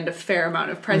command a fair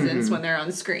amount of presence when they're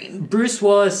on screen. Bruce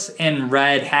Willis in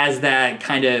Red has that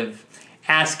kind of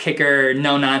ass kicker,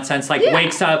 no nonsense,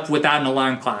 wakes up without an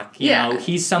alarm clock. You know,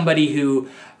 he's somebody who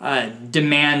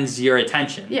demands your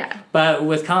attention. Yeah. But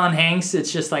with Colin Hanks,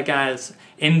 it's just like as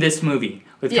in this movie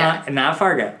with not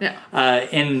Fargo. No.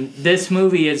 In this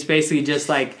movie, it's basically just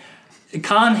like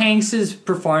Colin Hanks's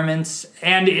performance,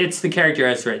 and it's the character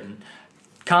as written.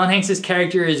 Colin Hanks's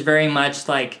character is very much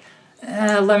like,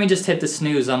 let me just hit the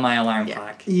snooze on my alarm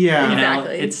clock. Yeah. You know,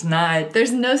 exactly. it's not.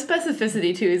 There's no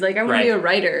specificity to it. He's like, I want to be a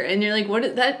writer, and you're like,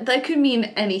 what? That could mean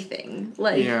anything.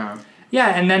 Like, yeah,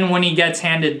 and then when he gets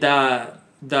handed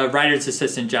the writer's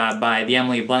assistant job by the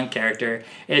Emily Blunt character,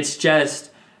 it's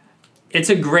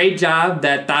a great job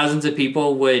that thousands of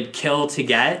people would kill to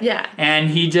get. Yeah, and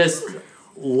he just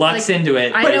lucks into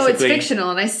it. I know it's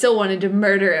fictional, and I still wanted to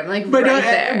murder him, but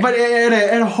there. But in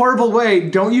a horrible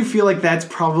way, don't you feel like that's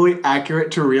probably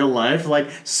accurate to real life? Like,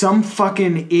 some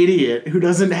fucking idiot who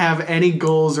doesn't have any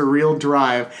goals or real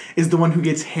drive is the one who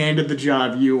gets handed the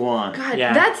job you want. God,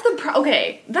 that's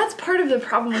that's part of the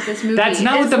problem with this movie. That's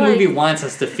not what the movie wants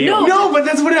us to feel. No, but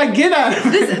that's what I get out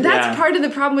of it. That's part of the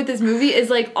problem with this movie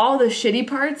is like all the shitty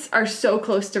parts are so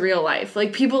close to real life.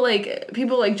 Like people like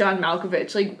John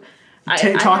Malkovich, like.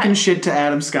 Talking shit to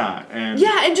Adam Scott and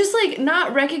just like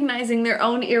not recognizing their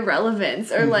own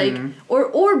irrelevance or like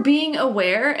or being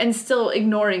aware and still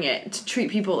ignoring it to treat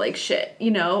people like shit,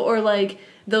 you know, or like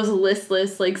those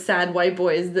listless like sad white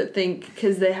boys that think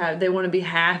because they want to be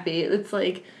happy. It's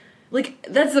like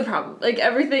that's the problem. Like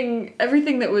everything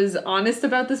that was honest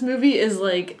about this movie is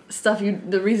like stuff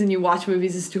the reason you watch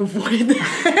movies is to avoid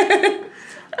that.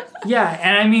 Yeah,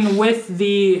 and I mean with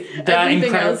the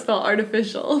everything else felt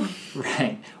artificial.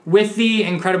 Right. With the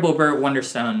Incredible Burt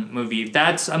Wonderstone movie,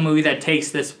 that's a movie that takes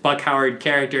this Buck Howard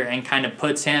character and kind of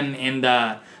puts him in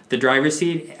the driver's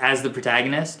seat as the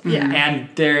protagonist. Yeah. And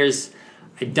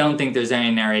I don't think there's any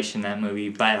narration in that movie,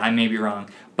 but I may be wrong.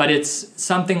 But it's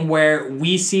something where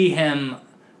we see him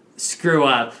screw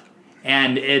up,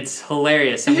 and it's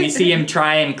hilarious. And we see him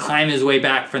try and climb his way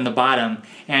back from the bottom,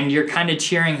 and you're kind of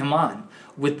cheering him on.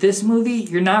 With this movie,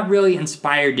 you're not really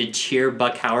inspired to cheer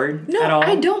Buck Howard at all. No,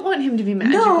 I don't want him to be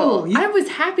magical. I was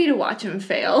happy to watch him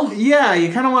fail. Yeah,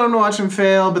 you kind of want him to watch him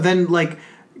fail, but then, like,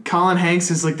 Colin Hanks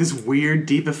has, like, this weird,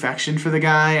 deep affection for the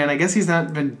guy, and I guess he's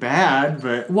not been bad,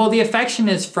 but... Well, the affection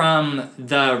is from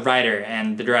the writer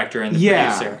and the director and the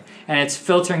producer, and it's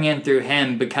filtering in through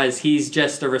him because he's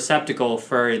just a receptacle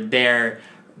for their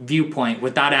viewpoint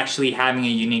without actually having a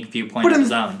unique viewpoint of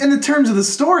his own. In the terms of the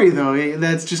story, though,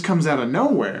 that just comes out of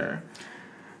nowhere.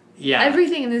 Yeah.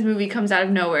 Everything in this movie comes out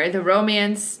of nowhere. The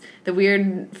romance, the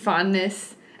weird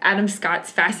fondness, Adam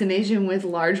Scott's fascination with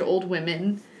large old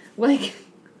women. Like...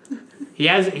 He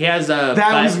has a...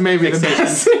 That was maybe fixation. The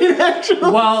best scene, actually.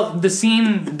 Well, the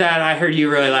scene that I heard you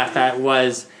really laugh at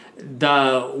was...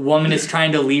 The woman is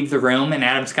trying to leave the room, and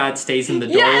Adam Scott stays in the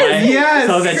doorway,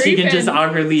 so that she can just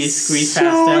awkwardly squeeze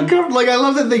past him. Like, I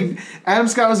love that Adam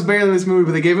Scott was barely in this movie,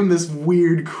 but they gave him this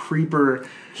weird creeper.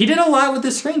 He did a lot with the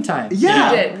screen time.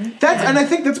 Yeah, he did. And I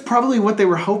think that's probably what they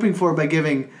were hoping for by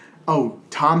giving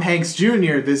Tom Hanks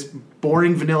Jr. this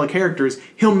boring vanilla characters.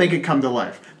 He'll make it come to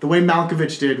life. The way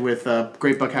Malkovich did with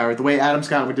Great Buck Howard, the way Adam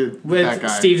Scott did with that guy.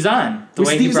 Steve Zahn, the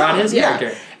way he brought his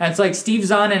character. And it's like Steve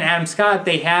Zahn and Adam Scott,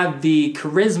 they have the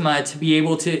charisma to be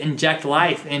able to inject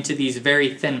life into these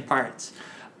very thin parts.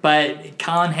 But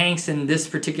Colin Hanks in this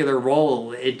particular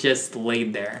role, it just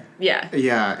laid there. Yeah.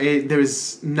 Yeah, there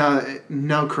was no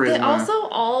charisma. They also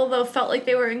all, though, felt like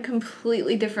they were in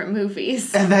completely different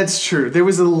movies. And that's true. There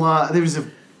was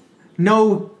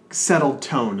no settled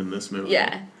tone in this movie.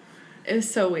 Yeah. It was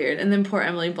so weird. And then poor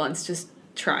Emily Blunt's just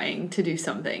trying to do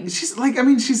something. She's like, I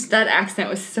mean, that accent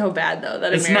was so bad, though.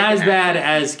 It's American not as bad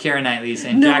as Keira Knightley's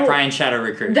in Jack Ryan Shadow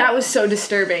Recruit. That was so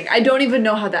disturbing. I don't even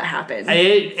know how that happened.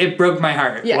 It broke my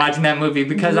heart watching that movie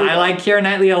because I like Keira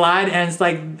Knightley a lot, and it's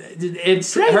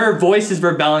like her voice is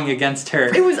rebelling against her.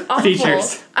 It was awful.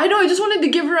 Features. I know. I just wanted to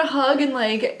give her a hug and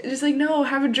no,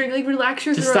 have a drink, relax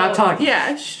your throat. Just stop talking.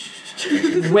 Yeah.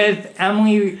 With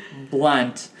Emily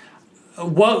Blunt.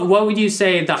 What would you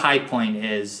say the high point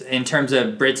is in terms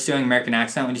of Brits doing American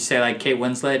accent? Would you say like Kate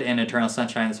Winslet in Eternal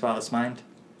Sunshine of the Spotless Mind?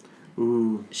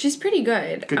 Ooh. She's pretty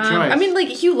good. Good I choice. mean, like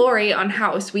Hugh Laurie on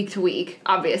House week to week,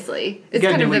 obviously. It's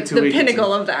Yeah, kind of week to the week,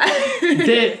 pinnacle of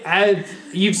that.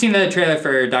 You've seen the trailer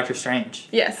for Doctor Strange.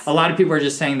 Yes. A lot of people are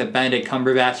just saying that Benedict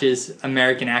Cumberbatch's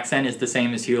American accent is the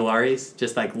same as Hugh Laurie's,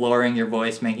 just like lowering your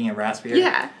voice, making it raspier.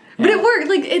 Yeah. But it works.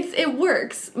 Like it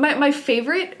works. My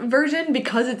favorite version,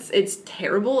 because it's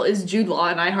terrible, is Jude Law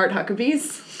and I Heart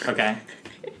Huckabees. Okay.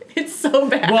 It's so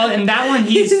bad. Well, in that one,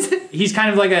 he's kind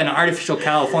of like an artificial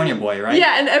California boy, right?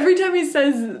 Yeah, and every time he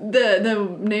says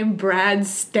the name Brad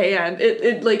Stan,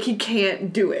 it like he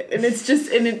can't do it, and it's just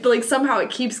like somehow it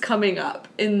keeps coming up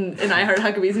in I Heart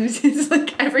Huckabees, and it's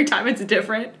like every time it's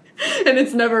different, and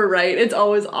it's never right. It's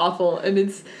always awful, and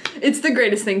it's the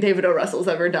greatest thing David O. Russell's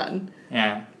ever done.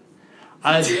 Yeah.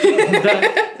 I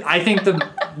think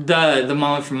the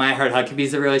moment from My Heart Huckabees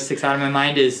that really sticks out in my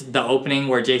mind is the opening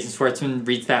where Jason Schwartzman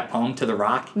reads that poem to The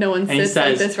Rock. No one and sits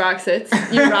like this rock sits.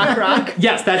 You rock, rock.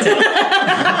 Yes, that's it.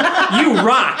 You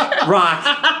rock.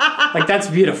 Like, that's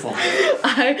beautiful.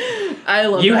 I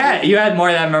love you that. You had more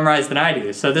of that memorized than I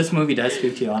do, so this movie does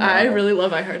speak to you on that I level. really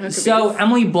love I Heart Huckabees. So,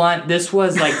 Emily Blunt, this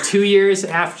was like 2 years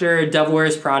after Devil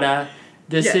Wears Prada.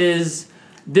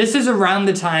 This is around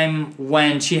the time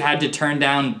when she had to turn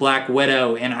down Black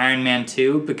Widow in Iron Man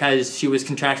 2 because she was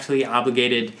contractually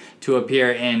obligated to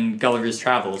appear in Gulliver's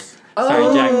Travels,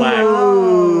 starring Jack Black.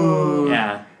 Oh.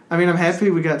 Yeah. I mean, I'm happy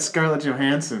we got Scarlett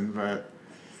Johansson, but...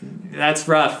 That's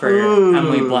rough for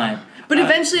Emily Blunt. But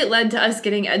eventually it led to us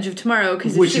getting Edge of Tomorrow,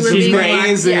 because if Which she is were being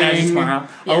amazing. black, Edge of Tomorrow.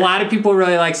 Yeah. A lot of people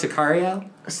really like Sicario.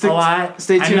 A lot.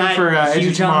 Stay I'm tuned not for Edge of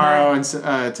huge on Tomorrow that.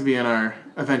 and to be on our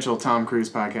eventual Tom Cruise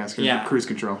podcast, Yeah. Cruise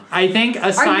Control. I think Are you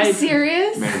aside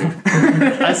serious? Maybe.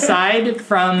 aside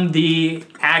from the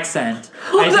accent,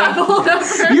 Hold up.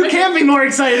 You can't be more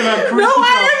excited about Cruise No, Control.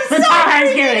 I am than so Tom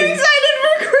freaking Hanks. excited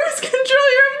for Cruise Control.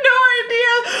 You have no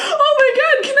idea. Oh my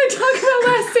god, can I talk about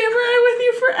Last Samurai with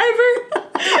you forever?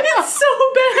 It's so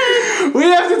bad. We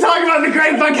have to talk about the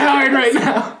Great Buck Howard right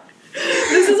now.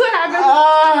 This is what happens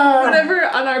whenever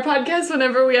on our podcast,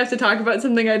 whenever we have to talk about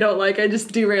something I don't like, I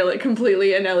just derail it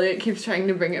completely, and Elliot keeps trying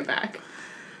to bring it back.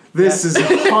 This is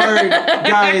hard,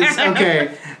 guys.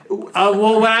 Okay.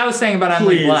 well, what I was saying about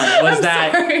Emily Please. Blunt was I'm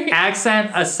that sorry.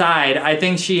 accent aside, I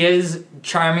think she is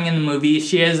charming in the movie.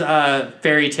 She is a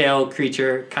fairy tale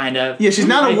creature, kind of. Yeah, she's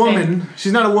not I a think- woman.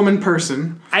 She's not a woman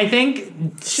person. I think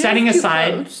setting has cute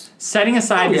aside clothes.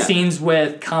 Oh, the yeah. scenes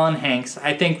with Colin Hanks,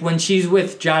 I think when she's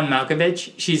with John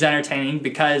Malkovich, she's entertaining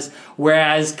because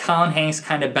whereas Colin Hanks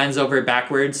kind of bends over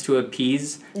backwards to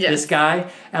appease Yes. this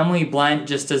guy, Emily Blunt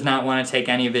just does not want to take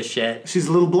any of his shit. She's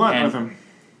a little blunt And- with him.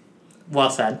 Well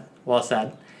said. Well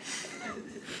said.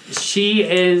 She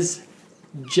is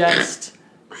just...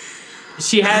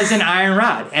 She has an iron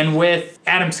rod. And with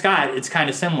Adam Scott, it's kind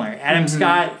of similar. Adam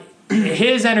Scott,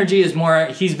 his energy is more...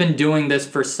 He's been doing this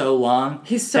for so long.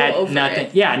 He's so that over nothing,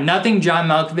 it. Yeah, nothing John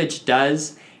Malkovich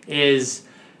does is...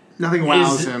 Nothing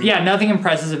wows him. Yeah, nothing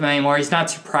impresses him anymore. He's not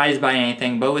surprised by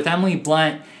anything. But with Emily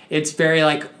Blunt, it's very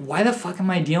like, why the fuck am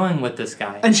I dealing with this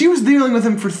guy? And she was dealing with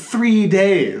him for 3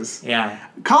 days. Yeah,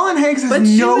 Colin Hanks has But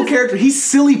she no was- character. He's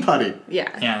silly putty.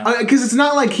 Yeah. yeah. Because it's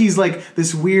not like he's like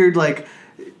this weird, like,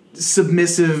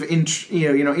 submissive,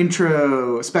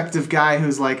 introspective guy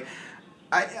who's like,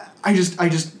 I just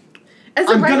As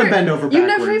a I'm gonna writer, bend over You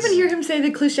never backwards. even hear him say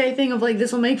the cliche thing of like,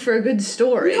 this will make for a good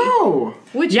story. no.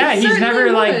 Which Yeah, it he's certainly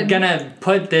never like would. gonna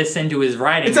put this into his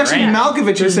writing. It's actually right? Malkovich who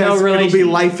There's says no it'll be relation.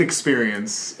 life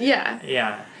experience. Yeah.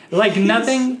 Yeah, like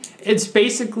nothing. It's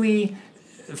basically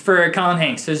for Colin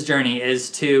Hanks. His journey is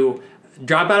to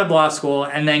drop out of law school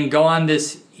and then go on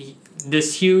this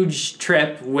huge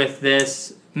trip with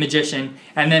this magician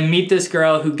and then meet this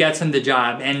girl who gets him the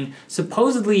job. And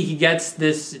supposedly he gets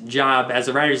this job as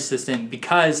a writer's assistant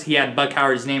because he had Buck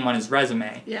Howard's name on his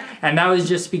resume. Yeah. And that was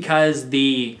just because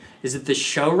the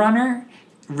showrunner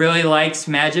really likes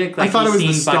magic. Like I thought it was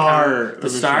he's the seen Buck star Howard. of The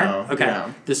the star? show, Okay.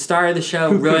 yeah. The star of the show Who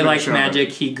could've really been likes showrunner. magic.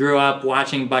 He grew up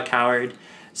watching Buck Howard.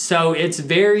 So it's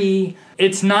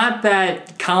not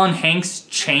that Colin Hanks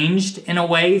changed in a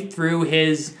way through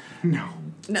his No.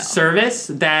 service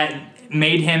that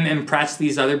made him impress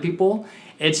these other people.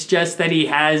 It's just that he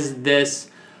has this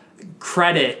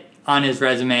credit on his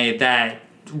resume that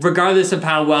regardless of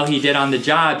how well he did on the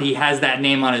job, he has that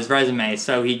name on his resume,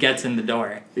 so he gets in the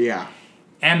door. Yeah.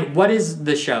 And what is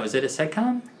the show? Is it a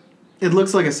sitcom? It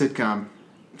looks like a sitcom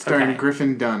starring Okay.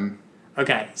 Griffin Dunn.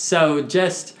 Okay, so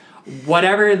just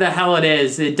whatever the hell it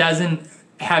is, it doesn't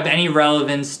have any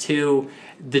relevance to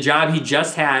the job he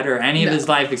just had or any of No. his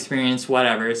life experience,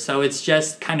 whatever. So it's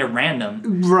just kind of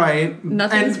random. Right.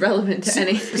 Nothing's And relevant to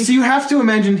anything. So you have to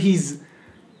imagine he's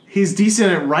He's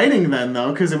decent at writing then,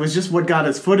 though, because it was just what got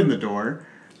his foot in the door.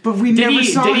 But we never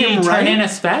saw did him he write. turn in a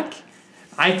spec?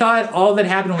 I thought all that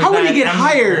happened was How would that he get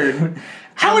hired?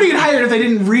 How would he get hired if they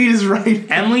didn't read his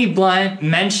writing? Emily Blunt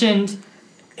mentioned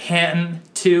him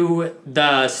to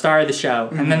the star of the show,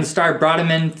 and then the star brought him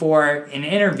in for an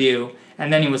interview,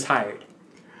 and then he was hired.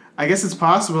 I guess it's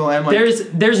possible. And like,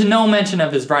 There's no mention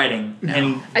of his writing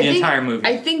in the entire movie.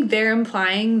 I think they're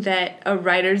implying that a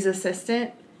writer's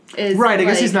assistant is right. I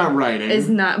guess he's not writing. Is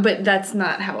not, but that's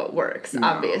not how it works. No.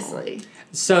 Obviously.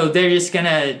 So he's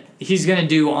gonna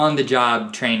do on the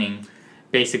job training,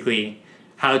 basically,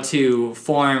 how to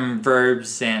form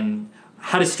verbs and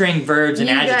how to string verbs and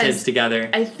You adjectives guys- together.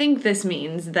 I think this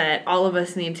means that all of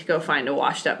us need to go find a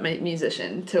washed up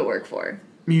musician to work for.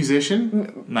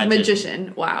 Musician?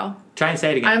 Magician. Wow. Try and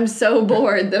say it again. I'm so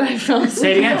bored that I fell Say it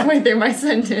asleep again. halfway through my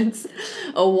sentence.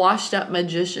 A washed up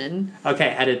magician. Okay,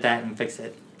 edit that and fix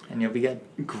it, and you'll be good.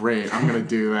 Great. I'm going to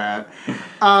do that.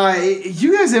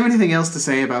 You guys have anything else to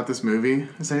say about this movie?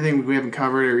 Is there anything we haven't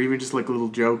covered, or even just like little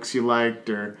jokes you liked?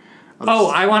 Or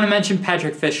Oh, I want to mention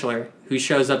Patrick Fischler, who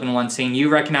shows up in one scene. You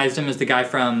recognized him as the guy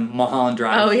from Mulholland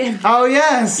Drive. Oh, yeah. Oh,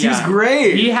 yes. He was Yeah.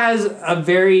 great. He has a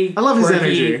very I love his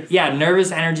quirky- energy. Yeah,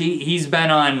 nervous energy. He's been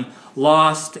on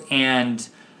Lost and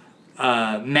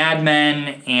Mad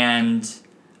Men and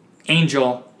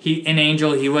Angel. In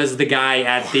Angel, he was the guy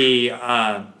at the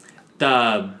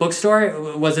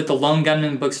bookstore. Was it the Lone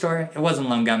Gunman bookstore? It wasn't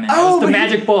Lone Gunman. It Oh, was the but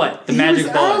Magic Bullet. The Magic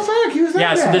Bullet. Oh, fuck. He was that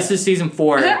Yeah, so guy. this is season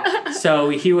 4. So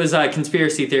he was a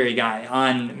conspiracy theory guy.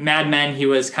 On Mad Men, he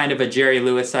was kind of a Jerry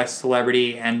Lewis-esque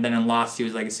celebrity, and then in Lost, he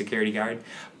was like a security guard.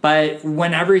 But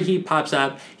whenever he pops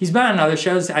up, he's been on other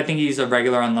shows. I think he's a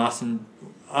regular on Lost and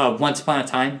Once Upon a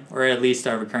Time, or at least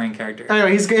a recurring character.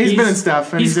 Anyway, he's been in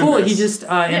stuff. And He's in cool. this. He just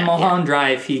in Mulholland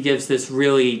Drive, he gives this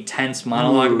really tense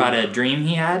monologue Ooh. about a dream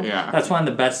he had. Yeah. That's one of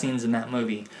the best scenes in that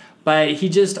movie. But he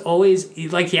just always he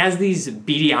has these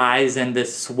beady eyes and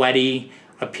this sweaty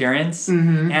appearance,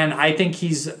 and I think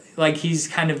he's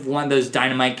kind of one of those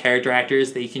dynamite character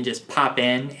actors that you can just pop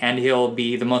in and he'll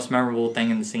be the most memorable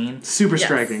thing in the scene. super Yes.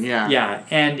 striking. Yeah. Yeah,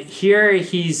 and here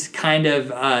he's kind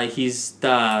of he's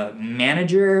the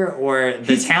manager or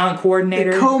the talent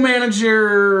coordinator The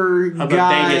co-manager of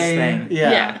guy. a Vegas thing.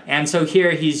 Yeah. Yeah. And so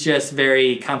here he's just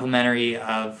very complimentary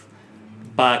of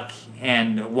Buck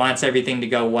and wants everything to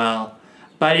go well.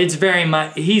 But it's very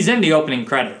much he's in the opening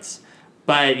credits,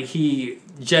 but he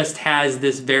just has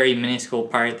this very minuscule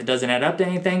part that doesn't add up to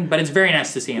anything, but it's very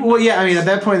nice to see him. Well, yeah, I mean, at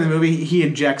that point in the movie, he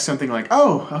injects something like,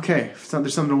 oh, okay, so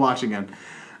there's something to watch again.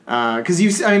 Because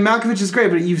Malkovich is great,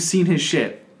 but you've seen his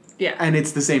shit. Yeah. And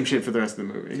it's the same shit for the rest of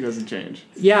the movie. He doesn't change.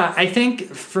 Yeah, I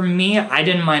think for me, I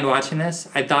didn't mind watching this.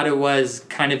 I thought it was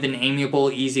kind of an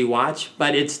amiable, easy watch,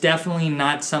 but it's definitely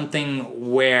not something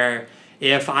where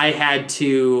if I had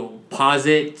to pause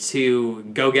it to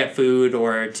go get food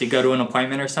or to go to an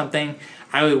appointment or something,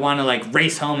 I would want to like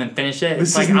race home and finish it. This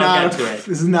It's is like, I'll not get to it.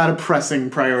 This is not a pressing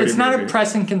priority. It's not a movie.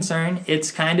 pressing concern.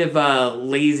 It's kind of a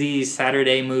lazy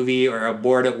Saturday movie or a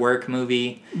bored at work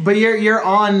movie. But you're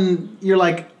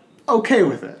like okay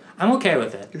with it. I'm okay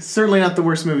with it. It's certainly not the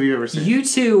worst movie you've ever seen. You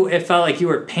two, it felt like you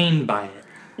were pained by it.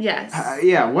 Yes.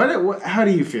 Yeah. What? How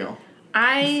do you feel?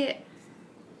 I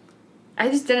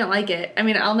just didn't like it. I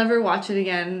mean, I'll never watch it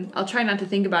again. I'll try not to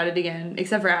think about it again,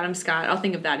 except for Adam Scott. I'll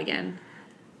think of that again.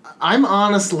 I'm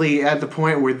honestly at the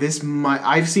point where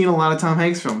I've seen a lot of Tom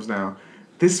Hanks films now.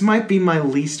 This might be my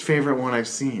least favorite one I've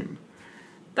seen.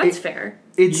 That's fair.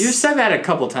 It's You said that a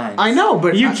couple times. I know,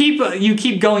 but you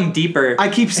keep going deeper. I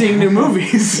keep seeing new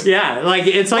movies. Yeah, like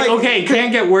it's like okay,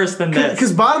 can't get worse than this.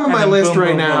 Because bottom of And my then list boom, right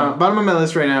boom, now, boom. bottom of my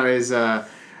list right now is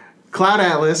Cloud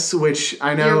Atlas, which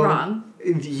I know You're wrong.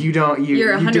 You don't.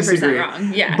 You're you 100% disagree.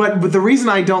 wrong, yeah. But the reason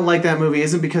I don't like that movie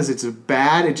isn't because it's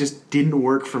bad. It just didn't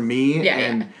work for me, Yeah,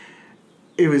 and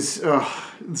yeah. it was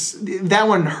that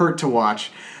one hurt to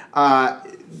watch.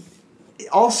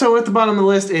 Also at the bottom of the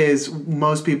list is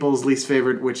most people's least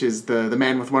favorite, which is the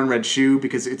Man with One Red Shoe,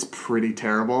 because it's pretty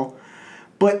terrible.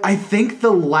 But I think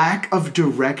the lack of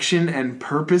direction and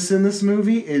purpose in this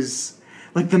movie is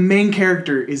like the main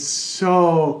character is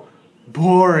so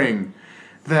boring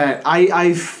that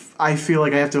I feel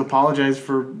like I have to apologize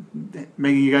for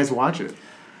making you guys watch it.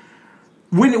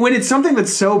 When it's something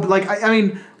that's so like I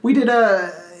mean we did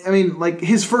like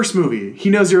his first movie, He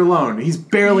Knows You're Alone. He's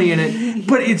barely in it,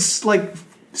 but it's like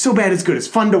so bad it's good. It's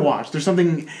fun to watch. There's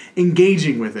something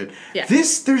engaging with it. Yeah.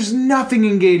 There's nothing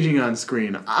engaging on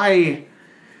screen.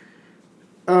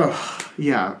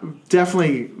 Yeah,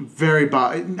 definitely very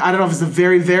bottom. I don't know if it's the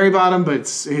very, very bottom, but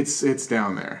it's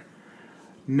down there.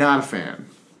 Not a fan.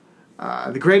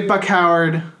 The Great Buck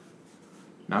Howard,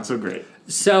 not so great.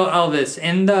 So, Elvis,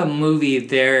 in the movie,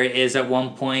 there is at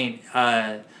one point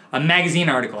a magazine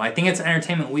article. I think it's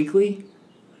Entertainment Weekly.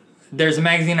 There's a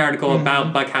magazine article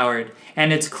about Buck Howard,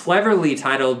 and it's cleverly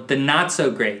titled The Not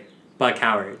So Great Buck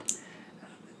Howard.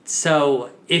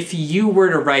 So, if you were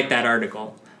to write that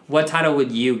article, what title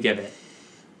would you give it?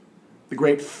 The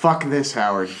great fuck this,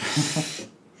 Howard.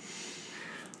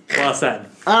 Well said.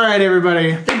 All right,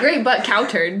 everybody. The great Buck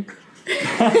Cowturd.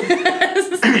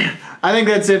 I think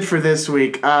that's it for this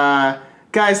week.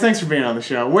 Guys, thanks for being on the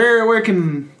show.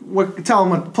 Tell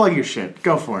them plug your shit.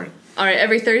 Go for it. All right,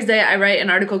 every Thursday I write an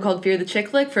article called Fear the Chick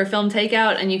Flick for Film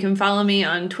Takeout, and you can follow me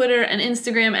on Twitter and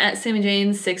Instagram at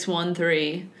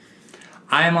SammyJane613.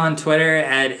 I'm on Twitter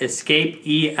at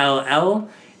EscapeELL,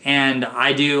 and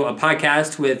I do a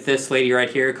podcast with this lady right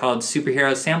here called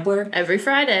Superhero Sampler. Every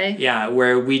Friday. Yeah,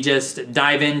 where we just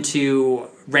dive into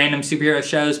random superhero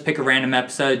shows, pick a random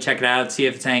episode, check it out, see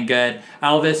if it's any good.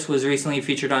 Elvis was recently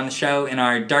featured on the show in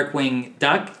our Darkwing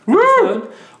Duck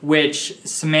episode, which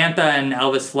Samantha and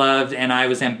Elvis loved and I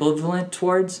was ambivalent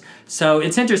towards. So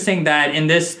it's interesting that in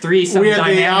this threesome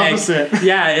dynamic, the opposite.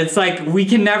 Yeah, it's like we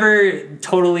can never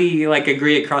totally like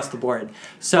agree across the board.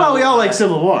 So Well, we all like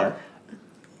Civil War.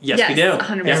 Yes, we do.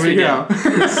 100%. Yes, There we we go.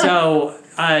 do. So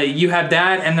you have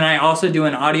that, and then I also do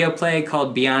an audio play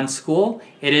called Beyond School.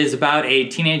 It is about a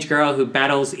teenage girl who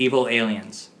battles evil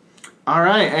aliens. All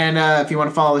right, and if you want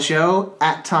to follow the show,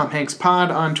 at Tom Hanks Pod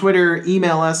on Twitter,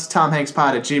 email us,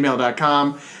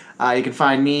 tomhankspod@gmail.com. You can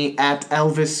find me at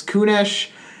Elvis Kunesh.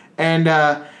 And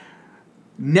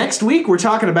next week, we're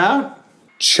talking about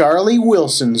Charlie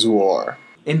Wilson's War.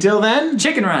 Until then...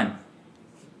 Chicken Run.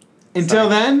 Until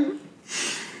then...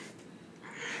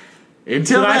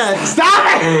 Until then...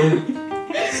 Stop it!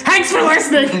 Thanks for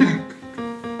listening!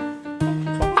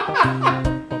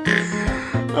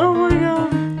 Oh my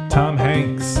god. Tom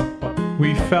Hanks,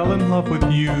 we fell in love with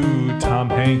you, Tom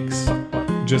Hanks,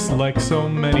 just like so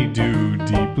many do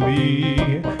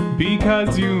deeply,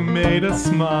 because you made us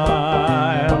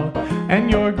smile,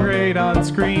 and your great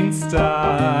on-screen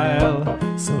style,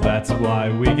 so that's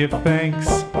why we give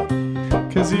thanks,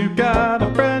 'cause you got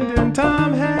a friend in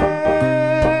Tom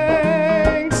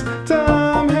Hanks,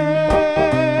 Tom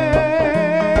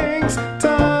Hanks,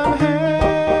 Tom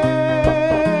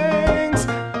Hanks.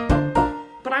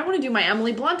 But I want to do my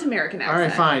Emily Blunt American accent. All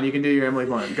right, fine. You can do your Emily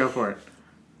Blunt. Go for it.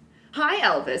 Hi,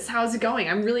 Elvis. How's it going?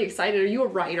 I'm really excited. Are you a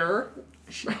writer?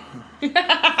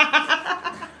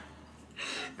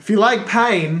 If you like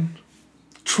pain,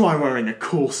 try wearing a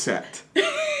corset.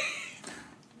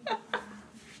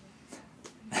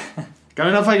 Got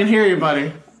enough I can hear you,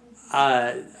 buddy.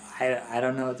 I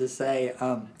don't know what to say.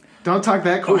 Don't talk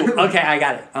that quick. Okay, I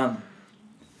got it.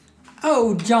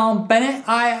 Oh, John Bennett,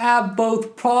 I have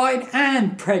both pride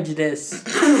and prejudice.